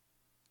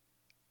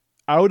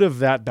out of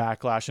that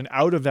backlash and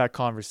out of that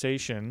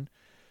conversation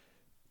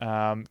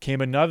came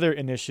another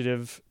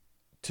initiative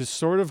to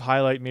sort of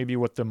highlight maybe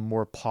what the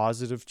more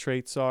positive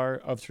traits are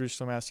of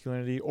traditional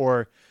masculinity,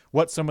 or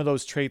what some of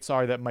those traits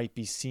are that might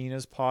be seen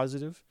as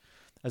positive,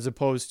 as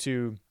opposed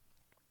to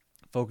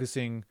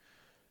focusing.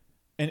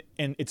 And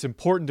it's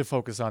important to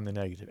focus on the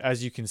negative.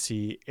 As you can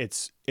see,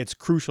 it's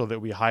crucial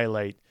that we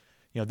highlight,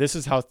 this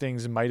is how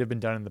things might have been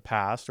done in the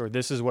past, or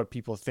this is what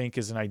people think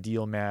is an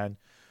ideal man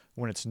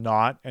when it's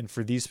not. And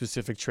for these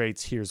specific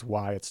traits, here's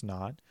why it's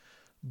not.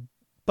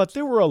 But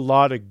there were a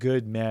lot of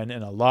good men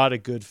and a lot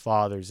of good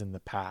fathers in the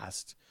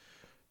past.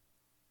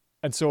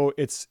 And so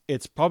it's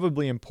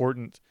probably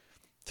important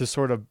to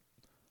sort of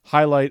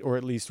highlight or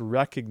at least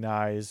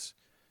recognize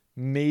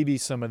maybe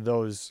some of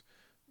those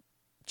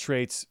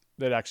traits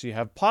that actually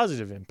have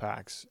positive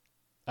impacts,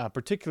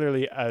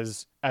 particularly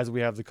as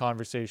we have the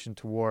conversation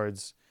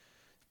towards,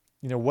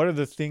 what are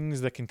the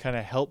things that can kind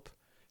of help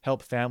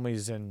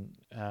families and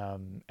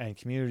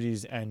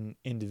communities and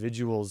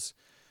individuals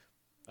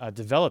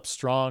develop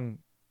strong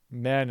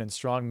men and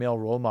strong male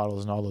role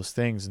models and all those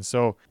things. And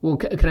so, well,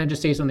 can I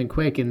just say something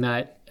quick in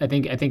that I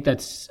think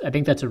that's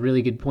a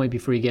really good point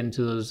before you get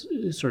into those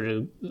sort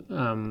of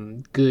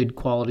good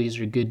qualities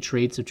or good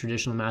traits of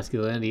traditional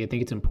masculinity. I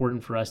think it's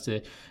important for us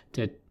to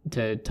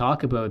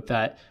talk about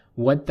that,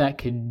 what that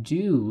could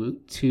do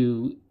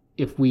to,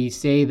 if we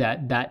say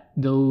that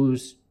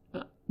those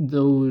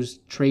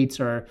traits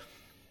are,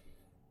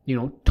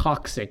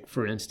 toxic,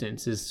 for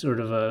instance, is sort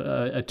of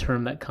a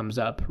term that comes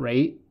up,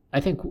 right? I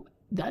think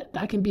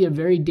that can be a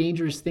very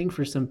dangerous thing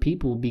for some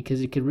people, because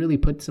it could really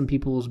put some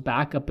people's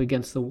back up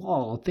against the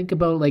wall. Think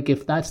about,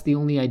 if that's the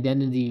only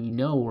identity you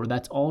know, or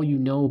that's all you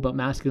know about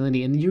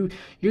masculinity, and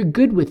you're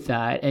good with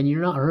that, and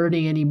you're not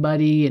hurting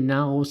anybody, and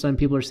now all of a sudden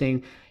people are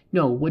saying,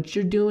 no, what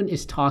you're doing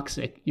is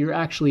toxic. You're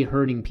actually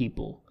hurting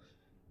people.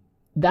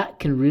 That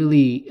can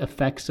really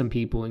affect some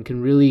people and can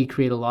really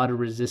create a lot of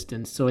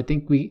resistance. So I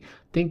think we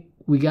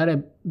got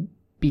to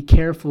be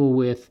careful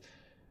with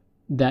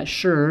that.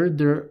 Sure,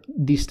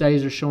 these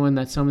studies are showing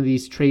that some of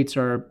these traits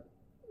are,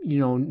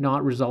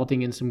 not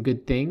resulting in some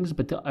good things,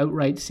 but to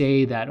outright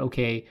say that,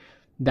 okay,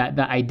 that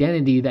the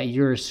identity that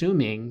you're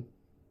assuming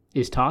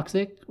is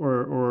toxic,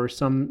 or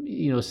some,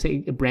 say,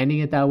 branding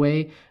it that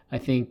way, I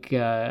think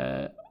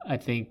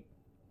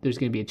there's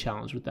going to be a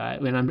challenge with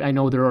that. And I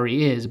know there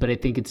already is, but I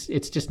think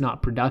it's just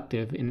not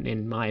productive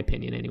in my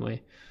opinion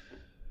anyway.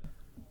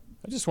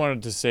 I just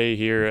wanted to say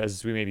here,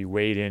 as we maybe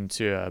wade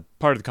into a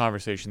part of the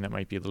conversation that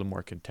might be a little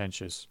more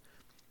contentious,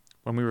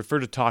 when we refer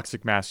to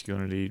toxic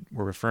masculinity,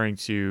 we're referring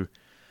to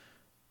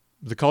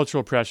the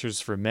cultural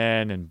pressures for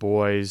men and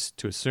boys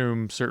to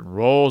assume certain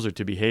roles or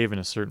to behave in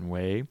a certain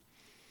way.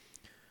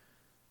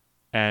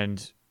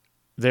 And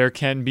there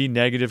can be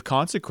negative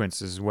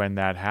consequences when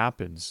that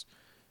happens,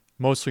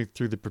 mostly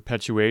through the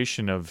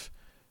perpetuation of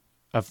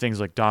things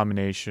like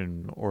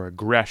domination or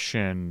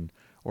aggression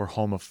or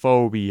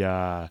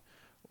homophobia,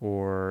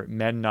 or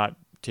men not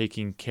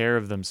taking care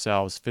of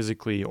themselves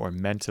physically or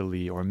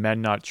mentally, or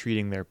men not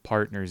treating their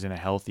partners in a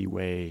healthy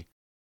way.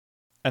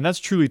 And that's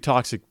truly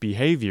toxic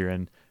behavior,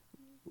 and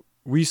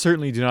we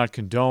certainly do not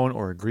condone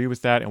or agree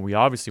with that, and we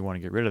obviously want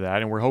to get rid of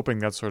that, and we're hoping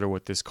that's sort of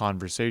what this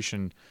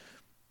conversation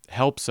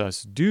helps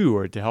us do,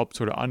 or to help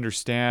sort of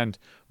understand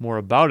more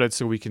about it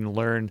so we can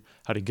learn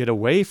how to get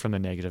away from the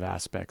negative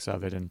aspects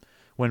of it. And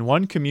when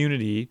one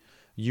community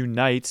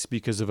unites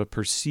because of a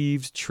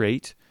perceived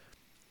trait,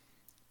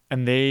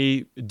 and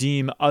they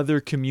deem other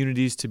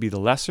communities to be the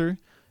lesser,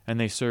 and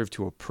they serve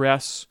to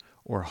oppress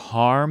or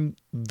harm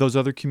those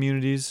other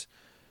communities,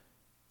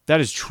 that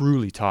is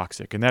truly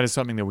toxic, and that is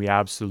something that we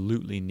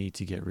absolutely need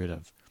to get rid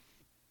of.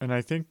 And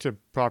I think to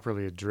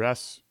properly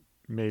address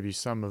maybe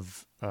some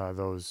of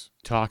those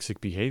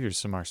toxic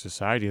behaviors from our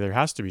society, there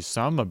has to be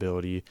some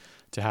ability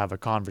to have a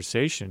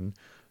conversation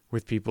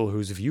with people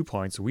whose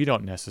viewpoints we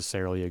don't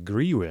necessarily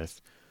agree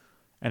with.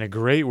 And a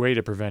great way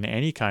to prevent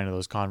any kind of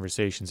those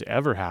conversations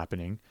ever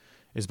happening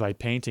is by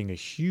painting a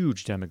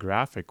huge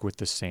demographic with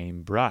the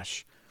same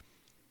brush.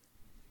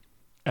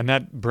 And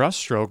that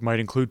brushstroke might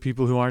include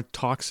people who aren't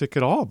toxic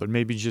at all, but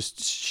maybe just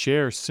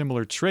share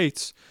similar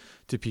traits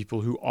to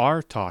people who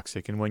are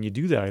toxic. And when you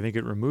do that, I think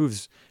it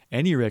removes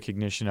any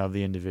recognition of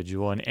the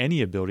individual and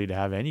any ability to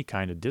have any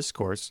kind of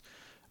discourse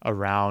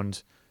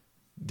around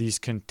these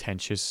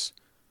contentious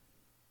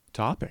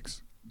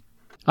topics.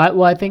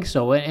 I think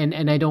so.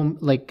 And I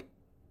don't like,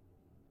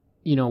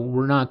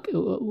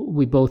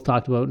 we both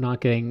talked about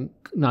not getting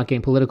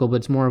political, but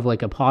it's more of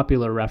like a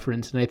popular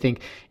reference. And I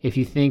think if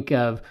you think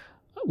of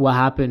what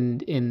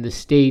happened in the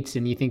States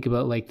and you think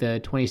about like the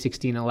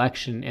 2016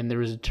 election, and there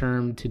was a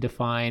term to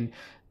define,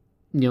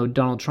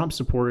 Donald Trump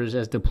supporters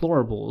as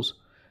deplorables.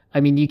 I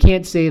mean, you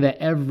can't say that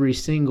every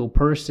single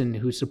person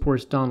who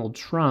supports Donald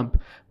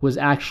Trump was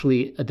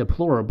actually a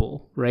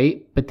deplorable,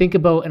 right? But think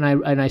about, and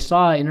I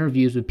saw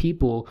interviews with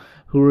people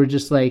who were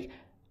just like,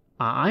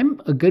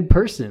 I'm a good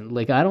person.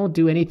 Like, I don't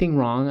do anything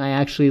wrong. I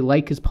actually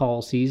like his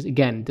policies.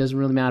 Again, it doesn't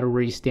really matter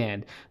where you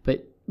stand,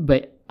 but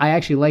I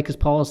actually like his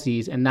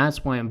policies, and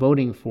that's why I'm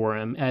voting for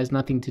him. It has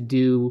nothing to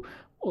do,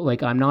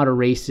 like, I'm not a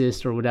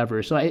racist or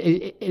whatever. So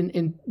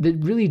and that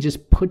really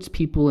just puts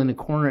people in a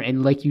corner.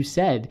 And like you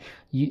said,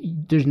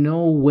 there's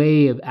no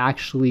way of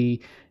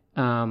actually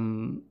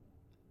having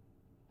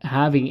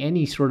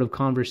any sort of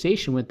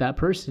conversation with that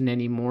person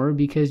anymore,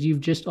 because you've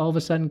just all of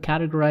a sudden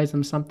categorized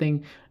them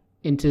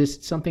into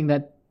something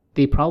that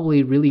they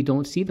probably really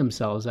don't see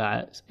themselves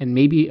as, and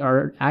maybe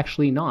are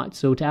actually not.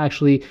 So to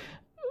actually,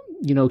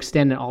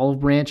 extend an olive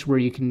branch where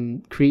you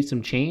can create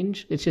some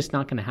change, it's just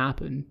not going to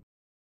happen.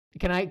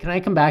 Can I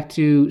come back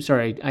to,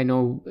 sorry, I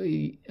know,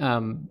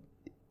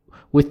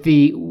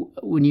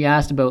 when you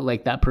asked about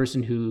like that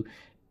person who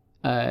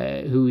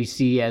we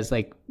see as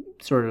like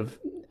sort of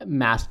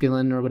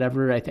masculine or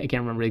whatever, I can't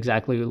remember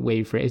exactly the way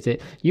you phrased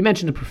it. You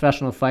mentioned a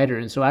professional fighter,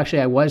 and so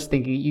actually I was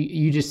thinking,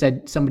 you just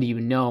said somebody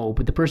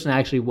but the person I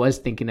actually was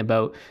thinking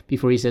about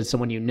before you said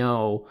someone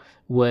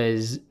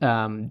was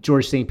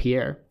Georges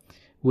St-Pierre,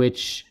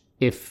 which,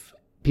 if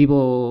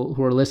people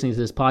who are listening to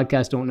this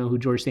podcast don't know who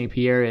Georges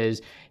St-Pierre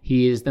is,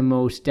 he is the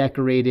most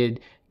decorated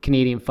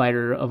Canadian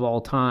fighter of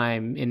all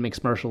time in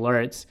mixed martial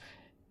arts.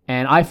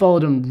 And I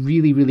followed him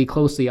really, really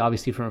closely,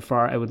 obviously from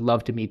afar. I would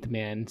love to meet the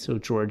man. So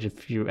George,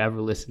 if you ever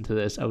listen to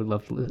this, I'd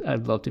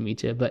love to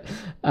meet you. But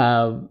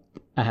I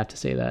have to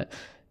say that.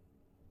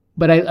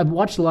 But I've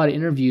watched a lot of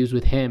interviews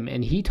with him,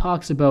 and he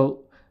talks about,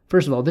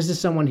 first of all, this is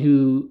someone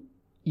who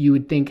you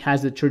would think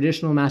has the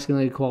traditional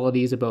masculinity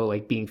qualities about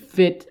like being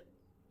fit,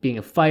 being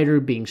a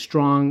fighter, being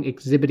strong,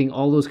 exhibiting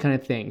all those kind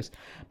of things.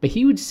 But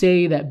he would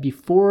say that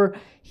before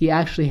he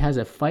actually has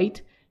a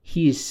fight,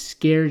 he is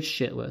scared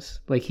shitless.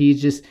 Like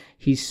he's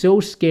so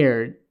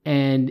scared,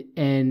 and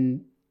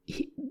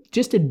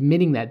just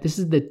admitting that this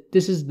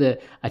is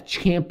a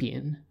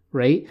champion,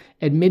 right?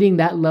 Admitting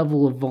that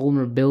level of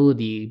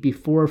vulnerability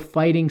before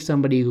fighting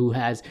somebody who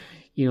has,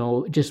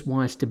 just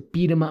wants to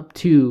beat him up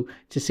too,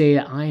 to say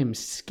that I am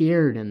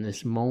scared in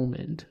this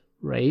moment,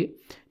 right?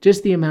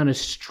 Just the amount of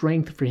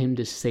strength for him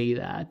to say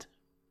that,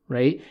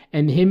 right?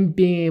 And him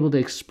being able to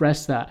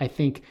express that, I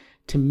think,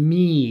 to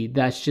me,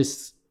 that's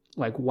just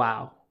like,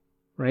 wow,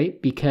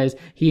 right? Because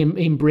he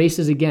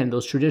embraces, again,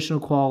 those traditional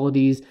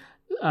qualities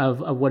of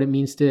what it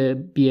means to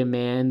be a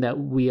man that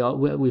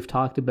we've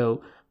talked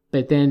about,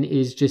 but then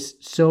is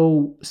just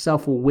so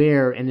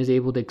self-aware and is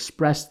able to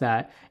express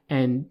that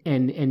and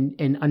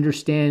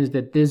understands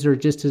that these are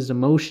just his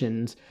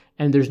emotions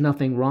and there's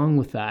nothing wrong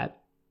with that.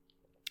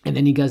 And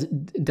then he does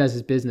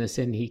his business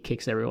and he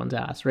kicks everyone's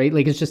ass, right?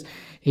 Like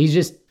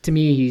to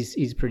me,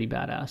 he's pretty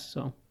badass.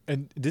 So.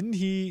 And didn't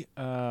he,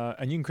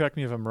 and you can correct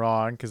me if I'm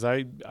wrong, because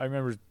I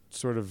remember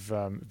sort of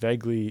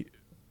vaguely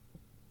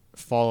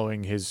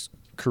following his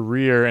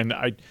career, and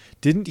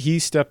didn't he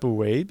step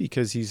away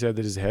because he said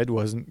that his head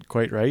wasn't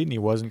quite right and he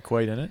wasn't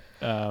quite in it?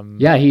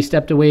 Yeah, he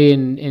stepped away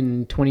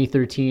in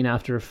 2013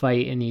 after a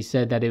fight, and he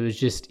said that it was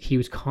just, he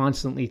was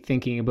constantly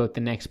thinking about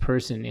the next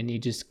person and he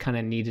just kind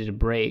of needed a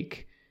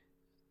break.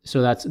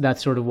 So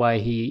that's sort of why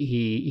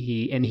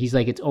he and he's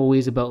like, it's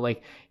always about,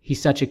 like, he's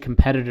such a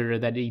competitor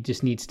that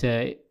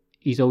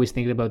he's always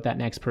thinking about that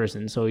next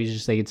person. So he's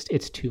just like,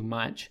 it's too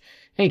much.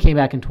 And he came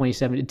back in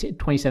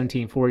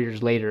 2017, 4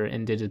 years later,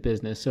 and did his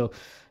business. So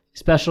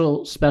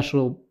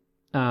special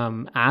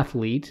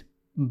athlete,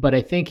 but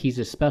I think he's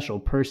a special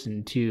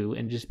person too,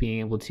 and just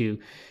being able to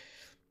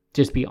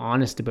just be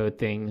honest about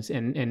things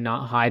and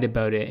not hide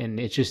about it. And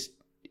it's just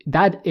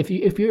that if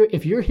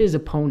you're his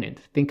opponent,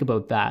 think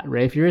about that,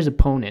 right? If you're his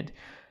opponent,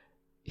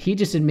 he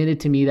just admitted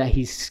to me that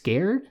he's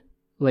scared.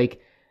 Like,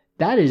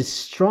 that is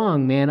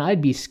strong, man.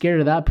 I'd be scared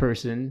of that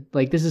person.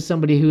 Like, this is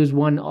somebody who has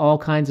won all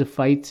kinds of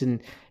fights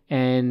and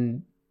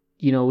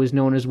is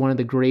known as one of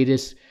the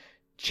greatest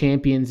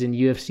champions in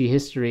UFC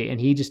history,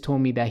 and he just told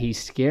me that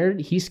he's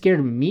scared. He's scared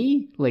of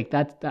me. Like,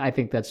 that, I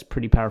think that's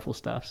pretty powerful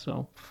stuff.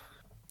 So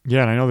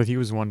yeah, and I know that he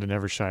was one to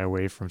never shy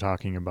away from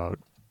talking about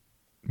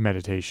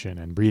meditation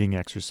and breathing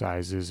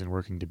exercises and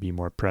working to be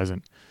more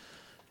present.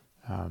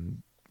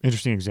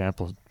 Interesting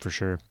example for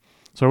sure.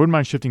 So I wouldn't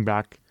mind shifting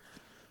back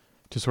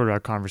to sort of a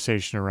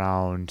conversation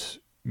around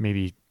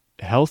maybe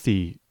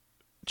healthy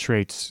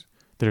traits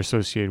that are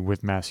associated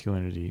with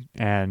masculinity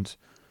and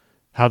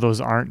how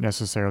those aren't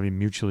necessarily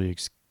mutually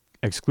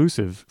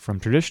exclusive from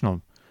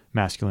traditional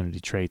masculinity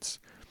traits.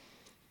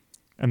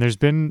 And there's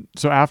been,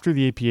 so after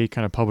the APA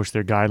kind of published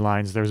their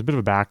guidelines, there was a bit of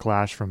a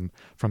backlash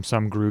from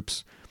some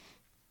groups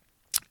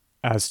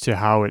as to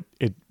how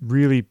it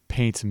really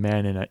paints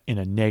men in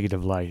a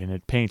negative light, and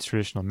it paints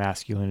traditional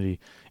masculinity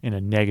in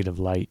a negative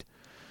light.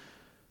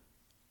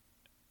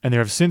 And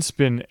there have since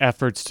been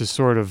efforts to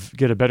sort of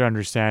get a better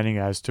understanding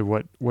as to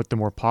what the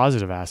more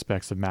positive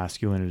aspects of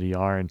masculinity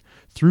are. And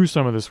through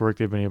some of this work,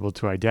 they've been able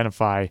to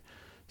identify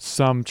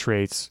some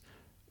traits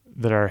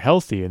that are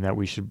healthy and that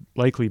we should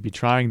likely be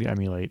trying to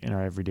emulate in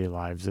our everyday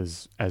lives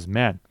as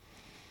men.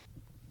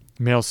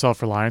 Male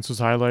self-reliance was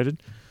highlighted,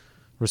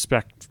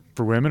 respect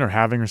for women or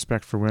having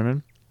respect for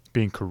women,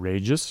 being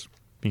courageous,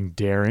 being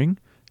daring,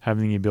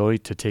 having the ability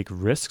to take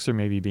risks or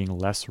maybe being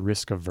less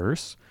risk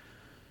averse,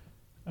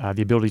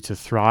 the ability to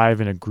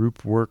thrive in a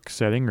group work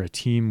setting or a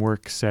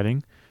teamwork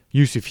setting,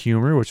 use of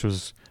humor, which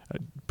was a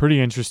pretty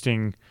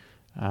interesting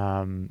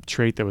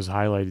trait that was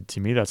highlighted to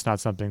me. That's not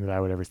something that I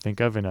would ever think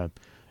of in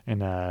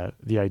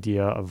the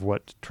idea of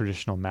what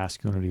traditional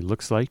masculinity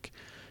looks like.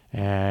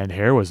 And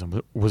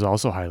heroism was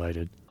also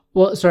highlighted.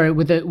 Well, sorry,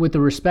 with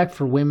the respect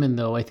for women,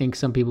 though, I think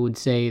some people would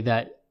say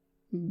that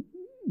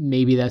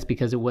maybe that's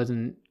because it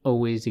wasn't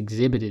always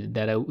exhibited,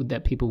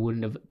 that people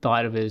wouldn't have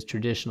thought of it as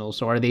traditional.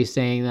 So are they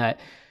saying that,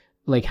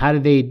 like, how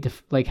did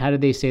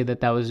they say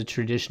that was a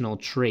traditional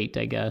trait,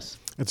 I guess?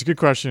 It's a good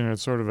question.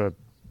 It's sort of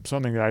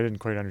something that I didn't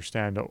quite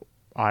understand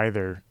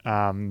either.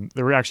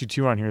 There were actually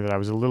two on here that I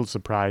was a little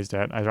surprised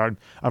at. I've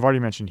already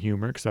mentioned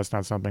humor, because that's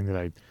not something that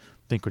I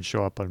think would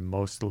show up on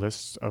most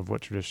lists of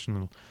what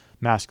traditional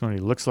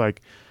masculinity looks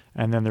like.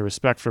 And then the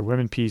respect for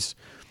women piece,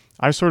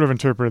 I sort of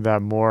interpreted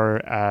that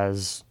more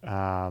as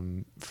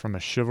from a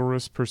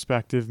chivalrous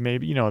perspective.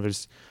 Maybe,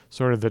 there's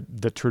sort of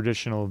the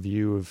traditional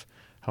view of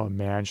how a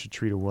man should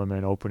treat a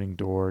woman, opening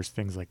doors,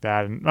 things like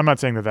that. And I'm not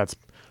saying that that's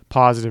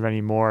positive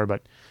anymore,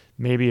 but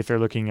maybe if they're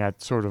looking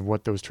at sort of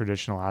what those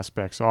traditional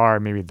aspects are,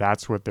 maybe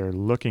that's what they're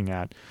looking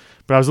at.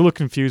 But I was a little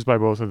confused by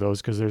both of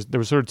those, because there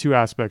were sort of two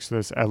aspects to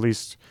this, at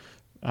least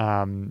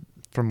from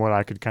what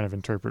I could kind of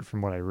interpret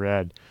from what I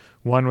read.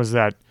 One was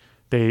that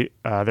there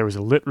was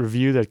a lit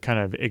review that kind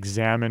of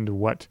examined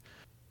what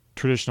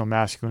traditional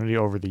masculinity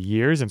over the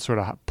years and sort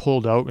of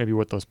pulled out maybe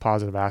what those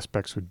positive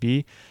aspects would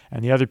be.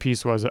 And the other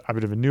piece was a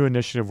bit of a new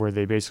initiative where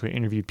they basically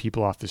interviewed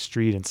people off the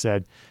street and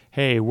said,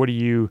 hey, what do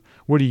you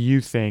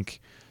think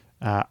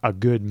a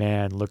good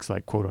man looks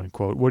like, quote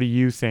unquote? What do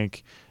you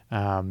think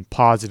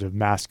positive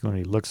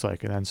masculinity looks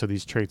like? And then so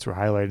these traits were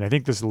highlighted. And I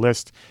think this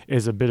list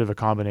is a bit of a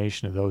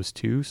combination of those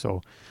two.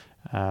 So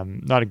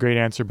not a great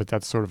answer, but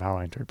that's sort of how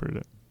I interpreted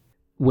it.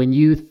 When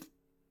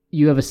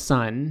you have a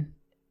son,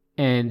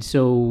 and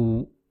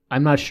so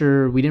I'm not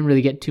sure, we didn't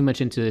really get too much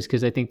into this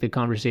because I think the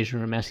conversation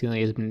around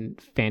masculinity has been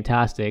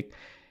fantastic.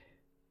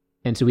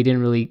 And so we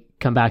didn't really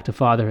come back to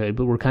fatherhood,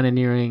 but we're kind of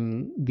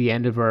nearing the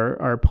end of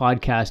our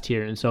podcast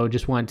here. And so I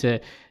just want to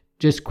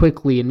just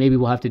quickly, and maybe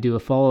we'll have to do a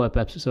follow-up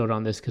episode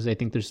on this because I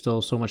think there's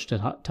still so much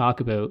to talk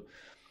about.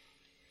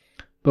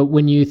 But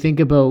when you think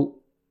about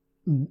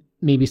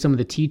maybe some of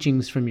the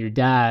teachings from your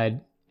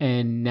dad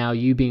and now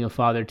you being a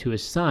father to a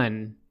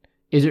son,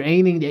 is there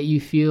anything that you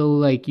feel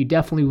like you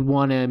definitely would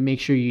want to make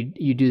sure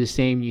you do the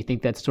same? You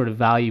think that's sort of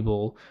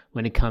valuable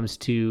when it comes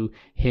to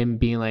him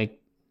being like,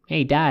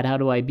 hey, Dad, how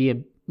do I be a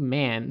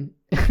man?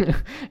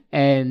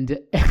 and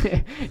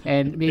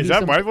maybe is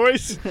that my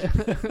voice?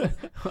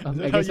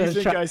 I guess how you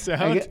think I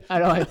sound?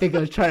 I think I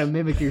was trying to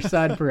mimic your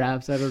son,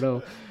 perhaps. I don't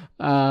know.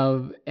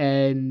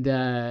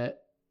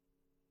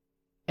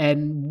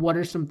 And what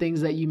are some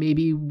things that you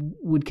maybe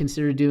would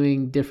consider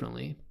doing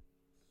differently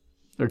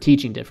or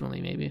teaching differently,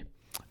 maybe?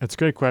 That's a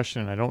great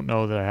question. I don't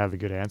know that I have a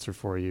good answer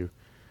for you.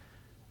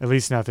 At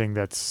least nothing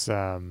that's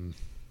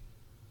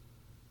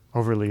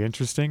overly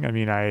interesting. I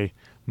mean,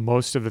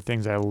 most of the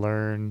things I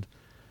learned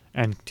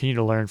and continue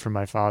to learn from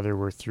my father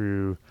were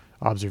through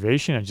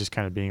observation and just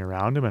kind of being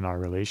around him and our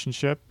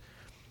relationship.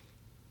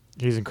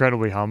 He's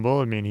incredibly humble.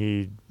 I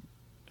mean,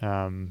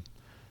 I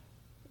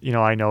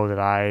know that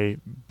I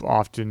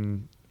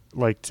often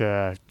like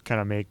to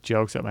kind of make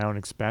jokes at my own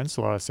expense,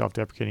 a lot of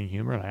self-deprecating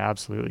humor, and I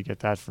absolutely get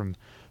that from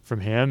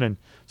him. And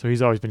so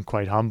he's always been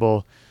quite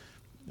humble.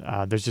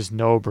 There's just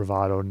no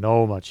bravado,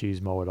 no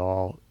machismo at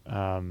all,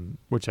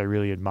 which I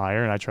really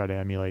admire, and I try to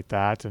emulate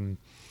that. And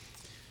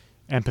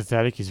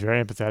empathetic, he's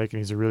very empathetic, and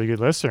he's a really good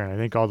listener. And I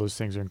think all those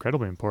things are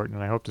incredibly important,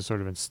 and I hope to sort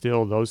of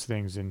instill those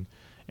things in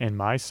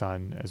my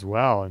son as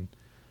well. And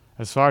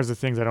as far as the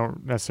things I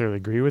don't necessarily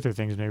agree with or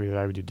things maybe that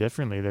I would do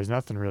differently, there's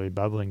nothing really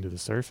bubbling to the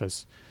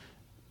surface.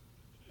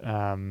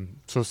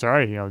 So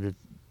sorry,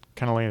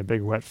 kind of laying a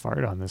big wet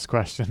fart on this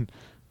question.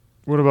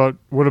 What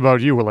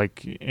about you? Well,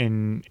 like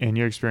in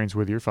your experience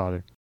with your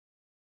father?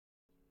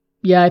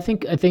 Yeah, I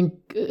think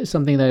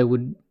something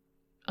that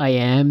I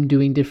am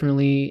doing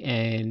differently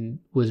and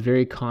was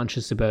very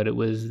conscious about it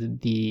was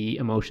the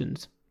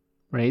emotions,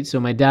 right?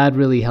 So my dad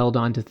really held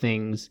on to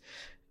things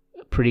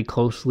pretty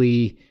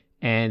closely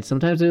And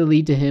sometimes it'll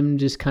lead to him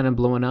just kind of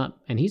blowing up.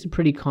 And he's a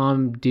pretty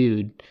calm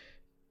dude.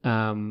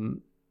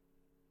 And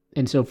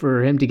so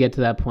for him to get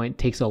to that point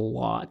takes a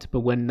lot.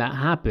 But when that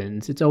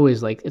happens, it's always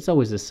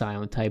the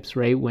silent types,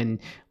 right? When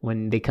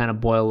they kind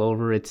of boil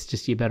over, it's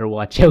just, you better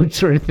watch out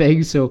sort of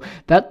thing. So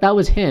that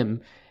was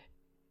him.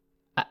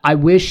 I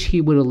wish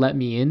he would have let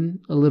me in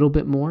a little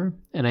bit more.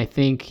 And I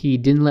think he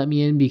didn't let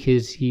me in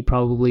because he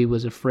probably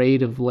was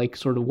afraid of like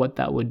sort of what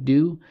that would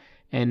do.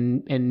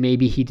 And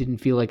maybe he didn't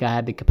feel like I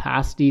had the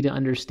capacity to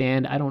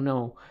understand. I don't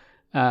know.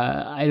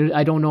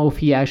 I don't know if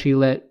he actually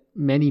let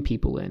many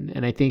people in,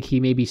 and I think he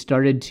maybe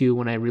started to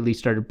when I really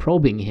started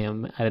probing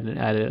him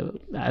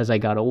as I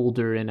got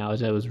older, and I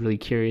was really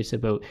curious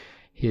about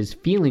his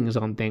feelings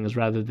on things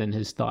rather than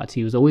his thoughts.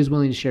 He was always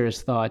willing to share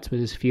his thoughts, but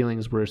his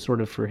feelings were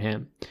sort of for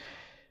him.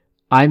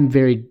 I'm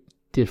very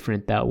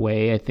different that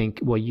way. I think,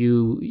 well,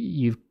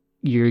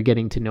 you're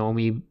getting to know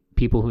me.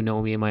 People who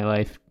know me in my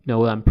life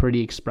know I'm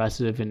pretty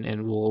expressive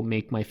and will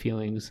make my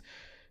feelings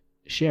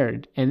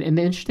shared. And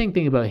the interesting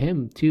thing about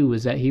him too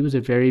was that he was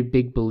a very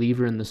big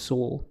believer in the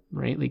soul,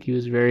 right? Like he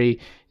was very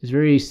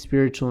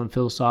spiritual and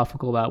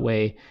philosophical that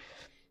way.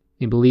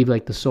 He believed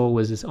like the soul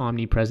was this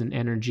omnipresent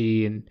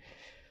energy, and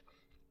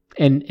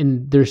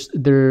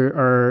there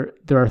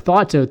are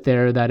thoughts out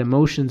there that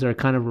emotions are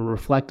kind of a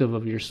reflective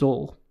of your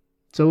soul.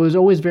 So it was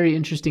always very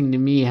interesting to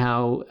me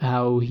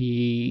how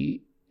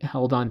he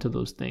held on to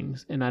those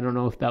things. And I don't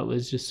know if that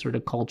was just sort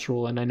of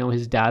cultural. And I know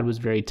his dad was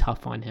very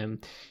tough on him,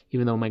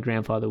 even though my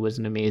grandfather was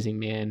an amazing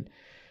man.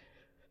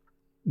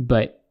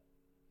 But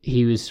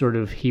he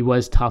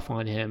was tough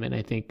on him. And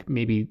I think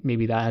maybe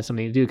that has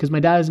something to do, because my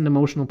dad is an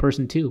emotional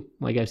person too.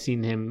 Like I've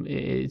seen him,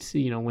 it's,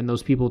 when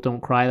those people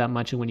don't cry that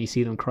much, and when you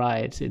see them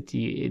cry,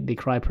 they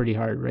cry pretty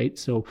hard. Right.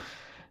 So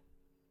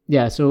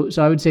yeah, so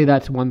I would say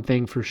that's one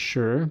thing for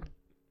sure.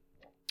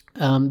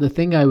 The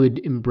thing I would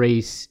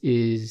embrace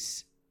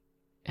is,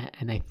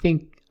 and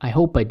I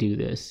hope I do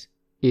this,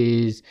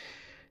 is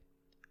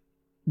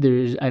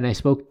and I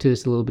spoke to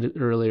this a little bit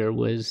earlier,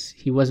 was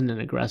he wasn't an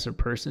aggressive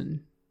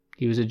person.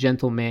 He was a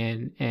gentle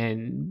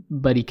man,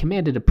 but he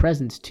commanded a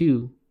presence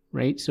too,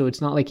 right? So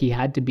it's not like he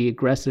had to be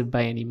aggressive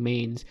by any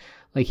means.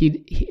 Like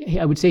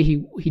I would say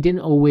he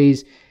didn't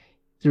always.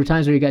 There were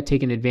times where he got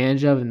taken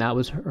advantage of, and that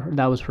was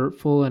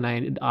hurtful,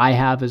 and I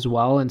have as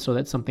well, and so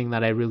that's something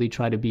that I really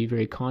try to be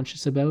very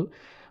conscious about.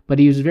 But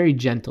he was very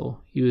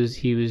gentle. He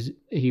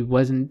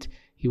wasn't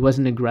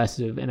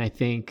aggressive, and I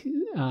think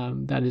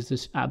that is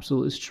this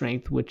absolute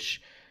strength,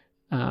 which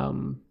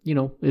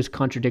is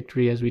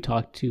contradictory as we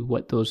talk to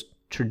what those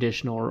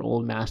traditional or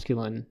old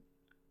masculine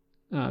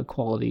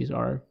qualities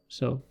are.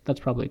 So that's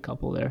probably a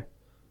couple there.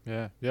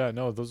 Yeah,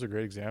 no, those are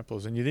great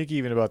examples. And you think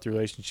even about the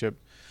relationship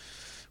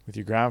with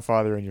your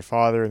grandfather and your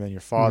father, and then your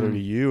father to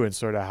you, and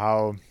sort of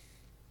how,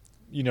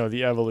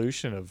 the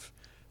evolution of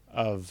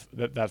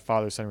that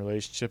father-son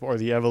relationship, or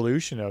the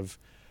evolution of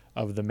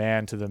the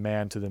man to the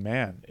man to the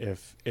man,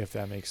 if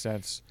that makes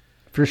sense.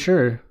 For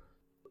sure.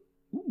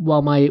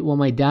 While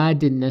my dad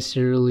didn't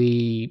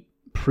necessarily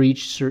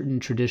preach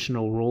certain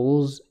traditional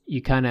roles,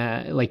 you kind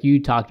of, like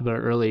you talked about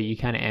earlier, you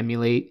kind of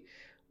emulate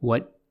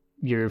what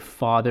your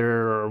father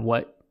or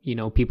what,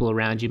 people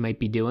around you might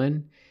be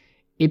doing.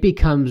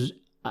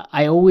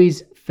 I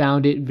always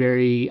found it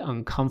very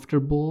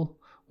uncomfortable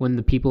when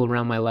the people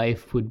around my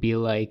life would be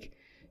like,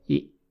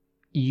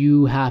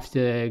 you have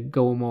to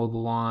go mow the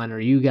lawn, or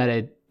you got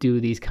to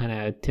do these kind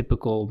of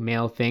typical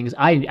male things.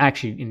 I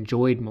actually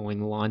enjoyed mowing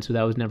the lawn, so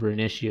that was never an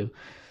issue.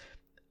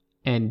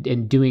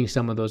 And doing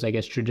some of those, I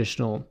guess,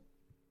 traditional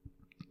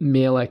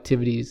male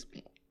activities.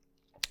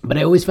 But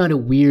I always found it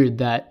weird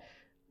that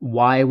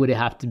why would it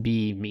have to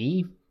be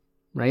me,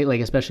 right?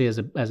 Like, especially as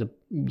a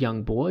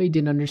young boy,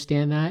 didn't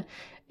understand that.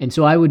 And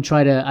so I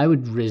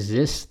would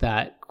resist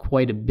that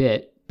quite a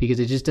bit, because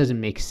it just doesn't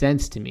make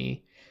sense to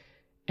me.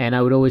 And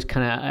I would always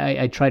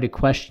I try to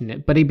question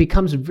it, but it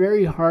becomes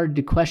very hard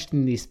to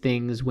question these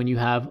things when you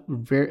have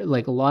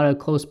a lot of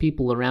close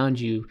people around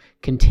you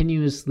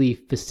continuously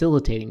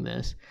facilitating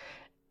this.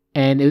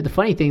 And the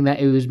funny thing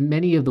that it was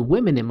many of the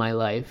women in my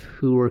life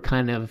who were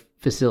kind of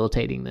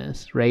facilitating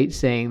this, right?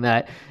 Saying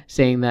that,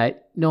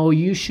 no,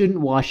 you shouldn't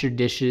wash your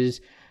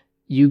dishes.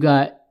 You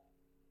got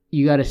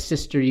a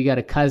sister, you got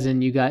a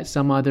cousin, you got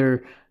some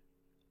other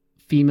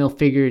female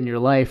figure in your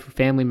life, or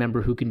family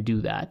member who can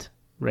do that.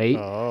 Right.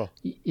 Oh.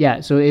 Yeah.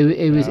 So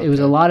it was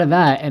a lot of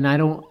that. And I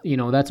don't,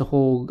 that's a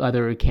whole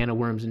other can of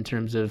worms in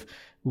terms of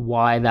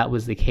why that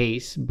was the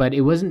case, but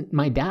it wasn't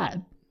my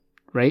dad.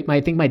 Right.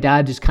 I think my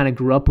dad just kind of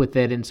grew up with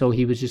it. And so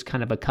he was just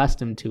kind of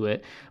accustomed to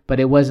it,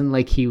 but it wasn't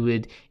like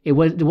it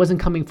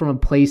wasn't coming from a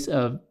place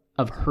of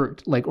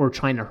hurt, like, or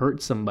trying to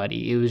hurt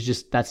somebody. It was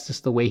just, that's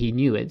just the way he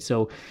knew it.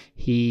 So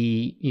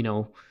he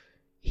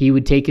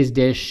would take his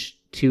dish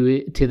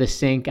to the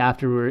sink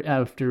after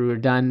we're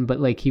done, but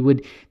like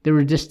there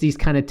were just these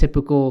kind of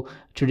typical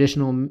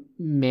traditional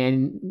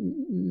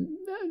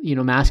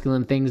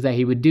masculine things that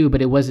he would do,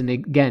 but it wasn't,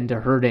 again, to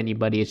hurt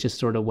anybody. It's just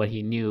sort of what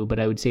he knew. But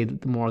I would say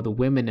that the more of the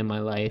women in my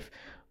life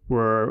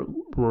were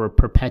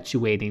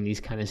perpetuating these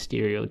kind of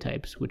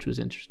stereotypes, which was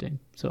interesting.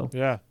 So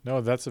Yeah,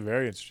 no, that's a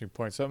very interesting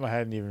point. Something I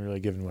hadn't even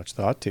really given much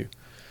thought to.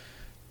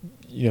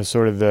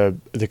 Sort of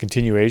the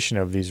continuation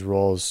of these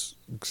roles,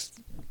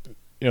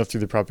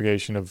 through the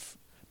propagation of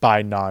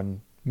by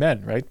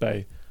non-men, right?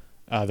 By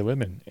the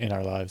women in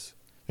our lives.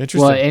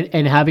 Interesting. Well,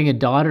 and having a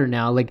daughter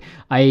now, like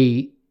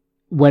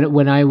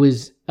when I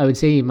would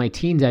say in my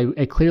teens,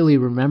 I clearly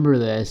remember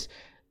this,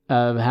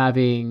 of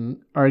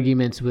having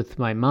arguments with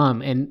my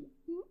mom. And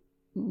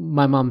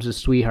my mom's a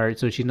sweetheart,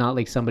 so she's not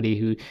like somebody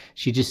who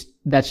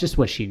that's just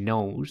what she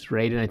knows,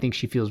 right? And I think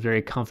she feels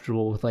very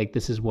comfortable with, like,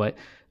 this is what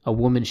a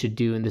woman should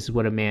do and this is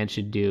what a man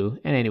should do.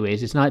 And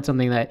anyways, it's not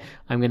something that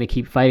I'm going to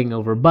keep fighting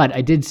over. But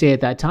I did say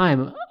at that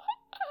time,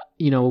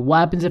 what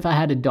happens if I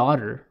had a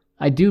daughter?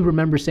 I do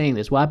remember saying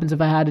this. What happens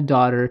if I had a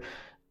daughter?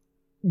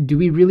 Do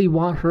we really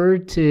want her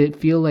to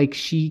feel like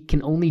she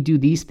can only do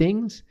these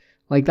things?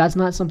 Like, that's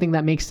not something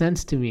that makes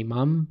sense to me,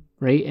 Mom,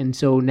 right? And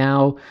so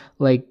now,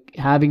 like,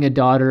 having a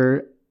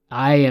daughter,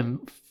 I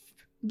am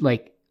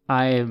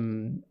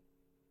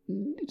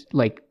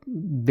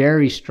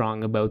very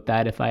strong about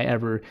that if I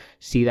ever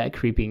see that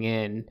creeping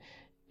in.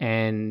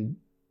 And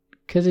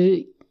because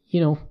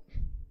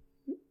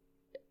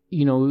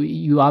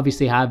you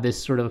obviously have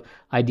this sort of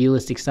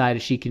idealistic side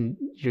of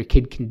your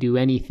kid can do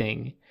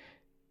anything,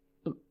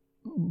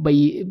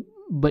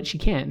 but she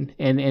can,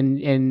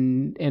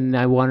 and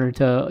I want her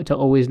to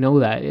always know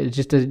that. It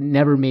just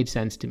never made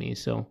sense to me.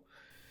 So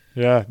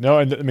yeah, no,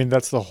 and I mean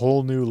that's the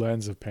whole new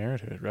lens of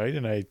parenthood, right?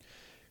 And I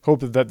hope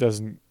that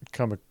doesn't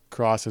come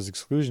across as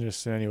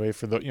exclusionist in any way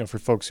for for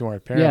folks who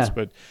aren't parents, Yeah.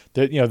 but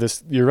that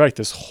this, you're right,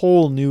 this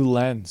whole new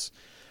lens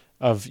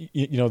of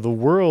the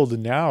world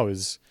now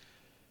is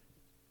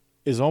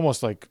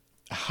almost like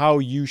how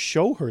you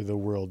show her the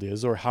world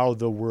is, or how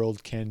the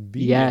world can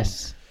be.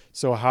 Yes.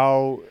 So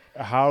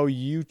how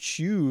you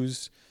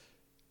choose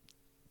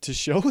to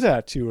show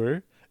that to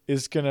her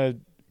is going to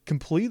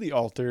completely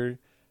alter,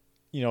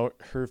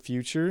 her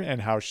future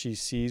and how she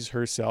sees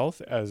herself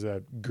as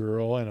a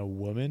girl and a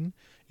woman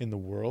in the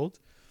world.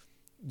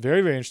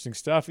 Very, very interesting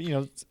stuff,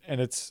 and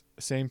it's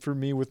the same for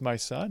me with my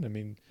son. I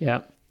mean,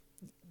 Yeah.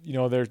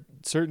 There are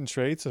certain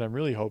traits that I'm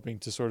really hoping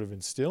to sort of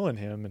instill in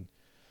him. And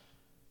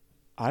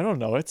I don't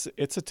know, it's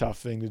a tough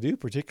thing to do,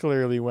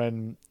 particularly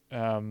when,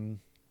 I'm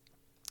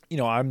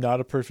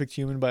not a perfect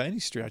human by any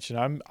stretch,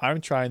 and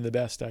I'm trying the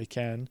best I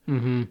can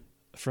Mm-hmm.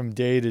 from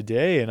day to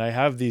day. And I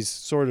have these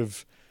sort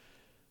of,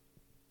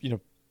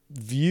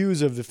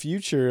 views of the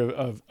future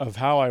of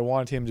how I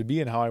want him to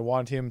be and how I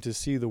want him to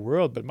see the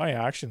world, but my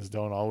actions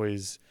don't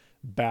always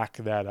back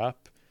that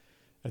up.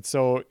 And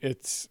so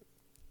it's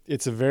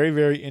a very,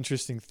 very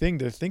interesting thing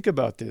to think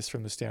about this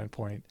from the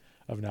standpoint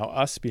of now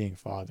us being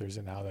fathers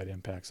and how that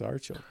impacts our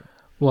children.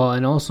 Well,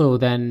 and also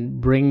then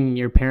bringing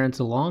your parents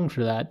along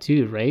for that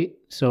too, right?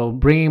 So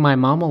bringing my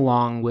mom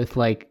along with,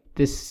 like,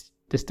 this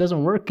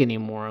doesn't work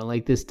anymore.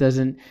 Like, it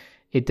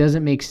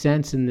doesn't make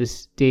sense in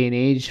this day and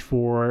age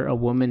for a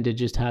woman to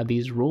just have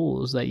these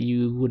roles that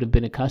you would have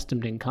been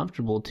accustomed and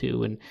comfortable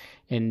to.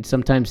 And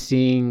sometimes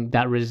seeing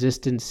that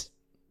resistance,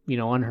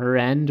 on her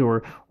end,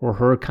 or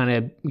her kind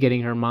of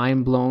getting her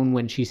mind blown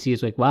when she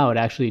sees, like, wow, it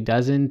actually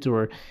doesn't,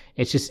 or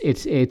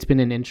it's been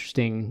an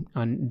interesting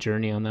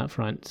journey on that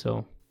front.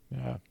 So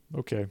Yeah.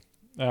 Okay.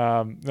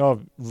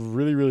 No,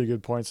 really, really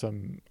good points.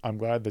 I'm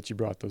glad that you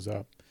brought those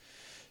up.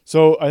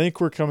 So I think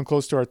we're coming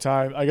close to our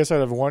time. I guess I'd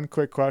have one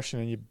quick question,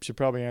 and you should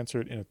probably answer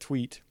it in a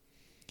tweet.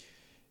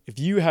 If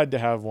you had to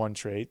have one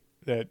trait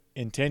that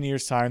in 10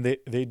 years' time,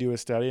 they do a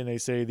study and they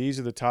say these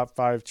are the top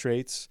 5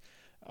 traits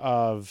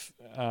of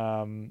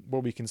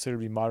what we consider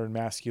to be modern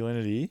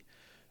masculinity,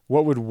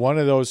 what would one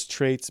of those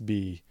traits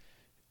be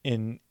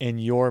in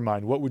your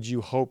mind? What would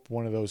you hope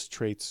one of those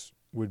traits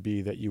would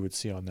be that you would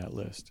see on that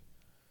list?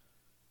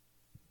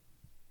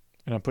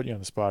 And I'm putting you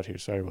on the spot here.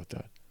 Sorry about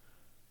that.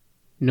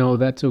 no,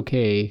 that's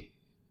okay.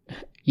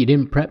 You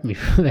didn't prep me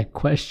for that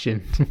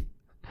question.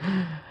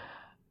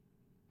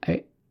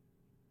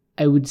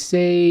 I would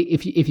say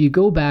if you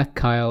go back,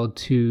 Kyle,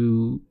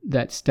 to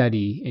that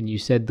study and you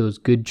said those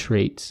good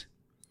traits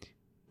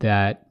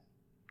that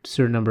a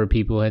certain number of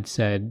people had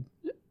said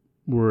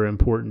were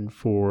important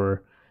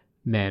for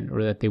men,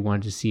 or that they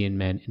wanted to see in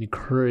men, and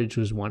courage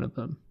was one of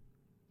them.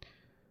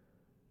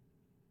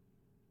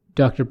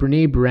 Dr.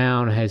 Brené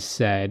Brown has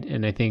said,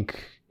 and I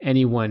think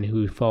anyone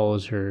who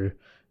follows her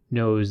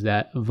knows,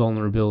 that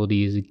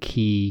vulnerability is a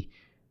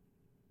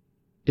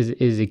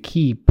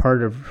key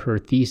part of her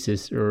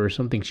thesis, or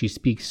something she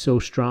speaks so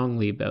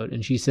strongly about.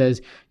 And she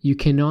says, you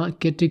cannot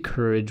get to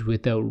courage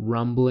without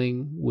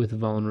rumbling with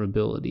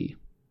vulnerability.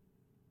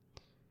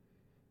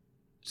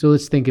 So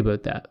let's think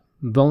about that.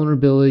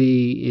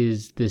 Vulnerability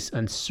is this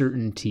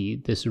uncertainty,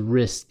 this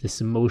risk,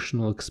 this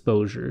emotional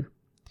exposure.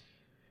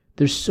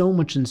 There's so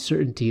much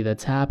uncertainty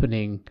that's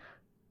happening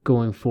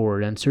going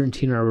forward.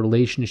 Uncertainty in our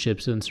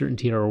relationships,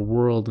 uncertainty in our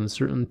world,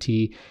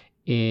 uncertainty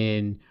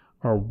in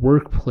our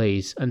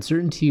workplace,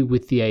 uncertainty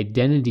with the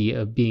identity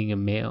of being a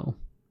male.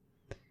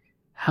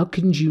 How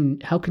can you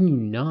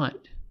not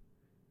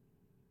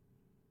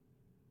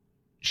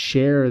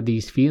share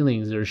these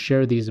feelings or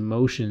share these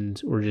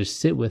emotions or just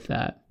sit with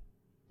that.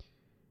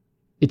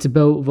 It's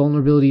about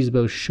vulnerability, is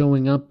about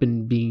showing up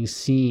and being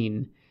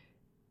seen.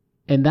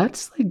 And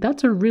that's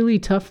a really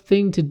tough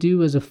thing to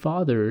do as a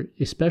father,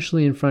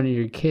 especially in front of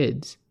your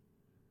kids.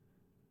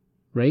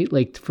 Right?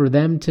 Like, for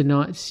them to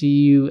not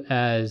see you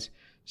as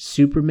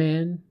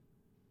Superman.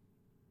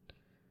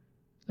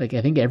 Like,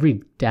 I think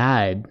every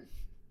dad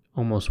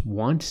almost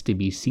wants to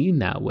be seen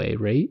that way,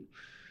 right?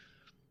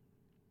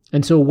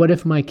 And so what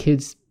if my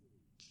kids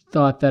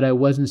thought that I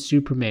wasn't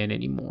Superman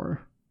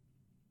anymore?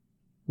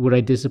 Would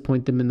I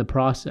disappoint them in the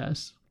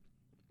process?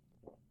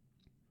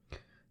 I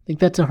think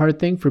that's a hard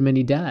thing for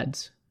many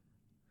dads.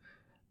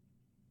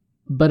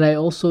 But I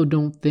also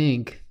don't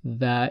think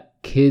that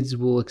kids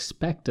will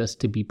expect us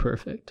to be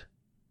perfect.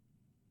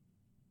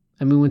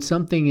 I mean, when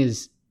something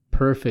is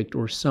perfect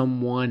or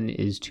someone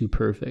is too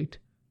perfect,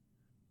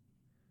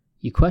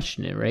 you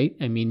question it, right?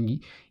 I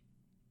mean,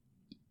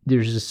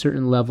 there's a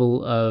certain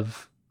level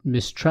of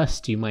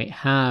mistrust you might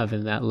have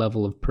in that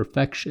level of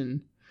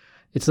perfection.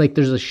 It's like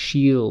there's a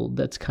shield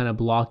that's kind of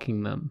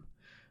blocking them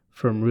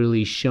from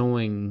really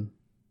showing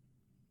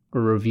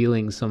or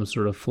revealing some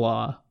sort of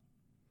flaw.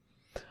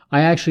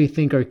 I actually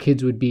think our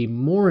kids would be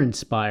more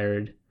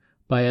inspired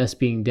by us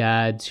being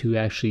dads who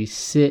actually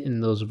sit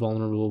in those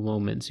vulnerable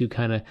moments, who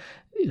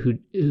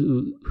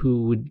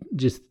would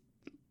just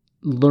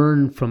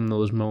learn from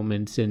those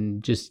moments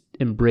and just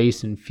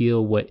embrace and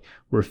feel what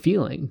we're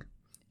feeling,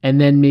 and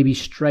then maybe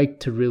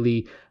strike to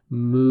really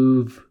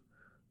move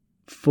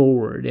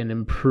forward and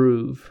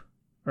improve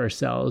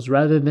ourselves,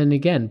 rather than,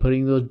 again,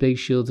 putting those big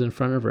shields in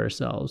front of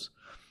ourselves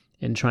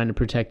and trying to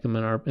protect them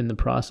in the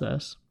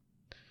process.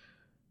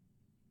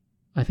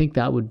 I think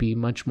that would be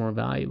much more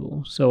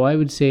valuable. So I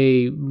would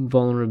say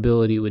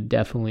vulnerability would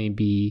definitely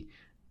be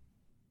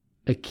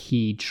a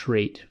key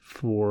trait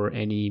for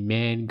any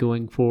man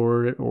going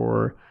forward,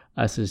 or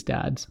us as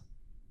dads.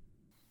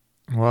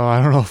 Well,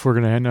 I don't know if we're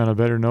going to end on a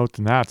better note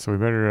than that, so we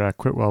better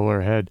quit while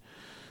we're ahead.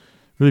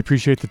 Really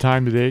appreciate the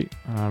time today,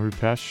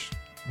 Rupesh.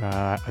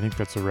 I think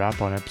that's a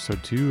wrap on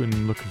episode 2,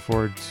 and looking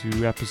forward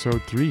to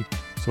episode 3.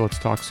 So let's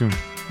talk soon.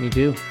 Me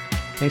too.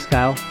 Thanks,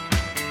 Kyle.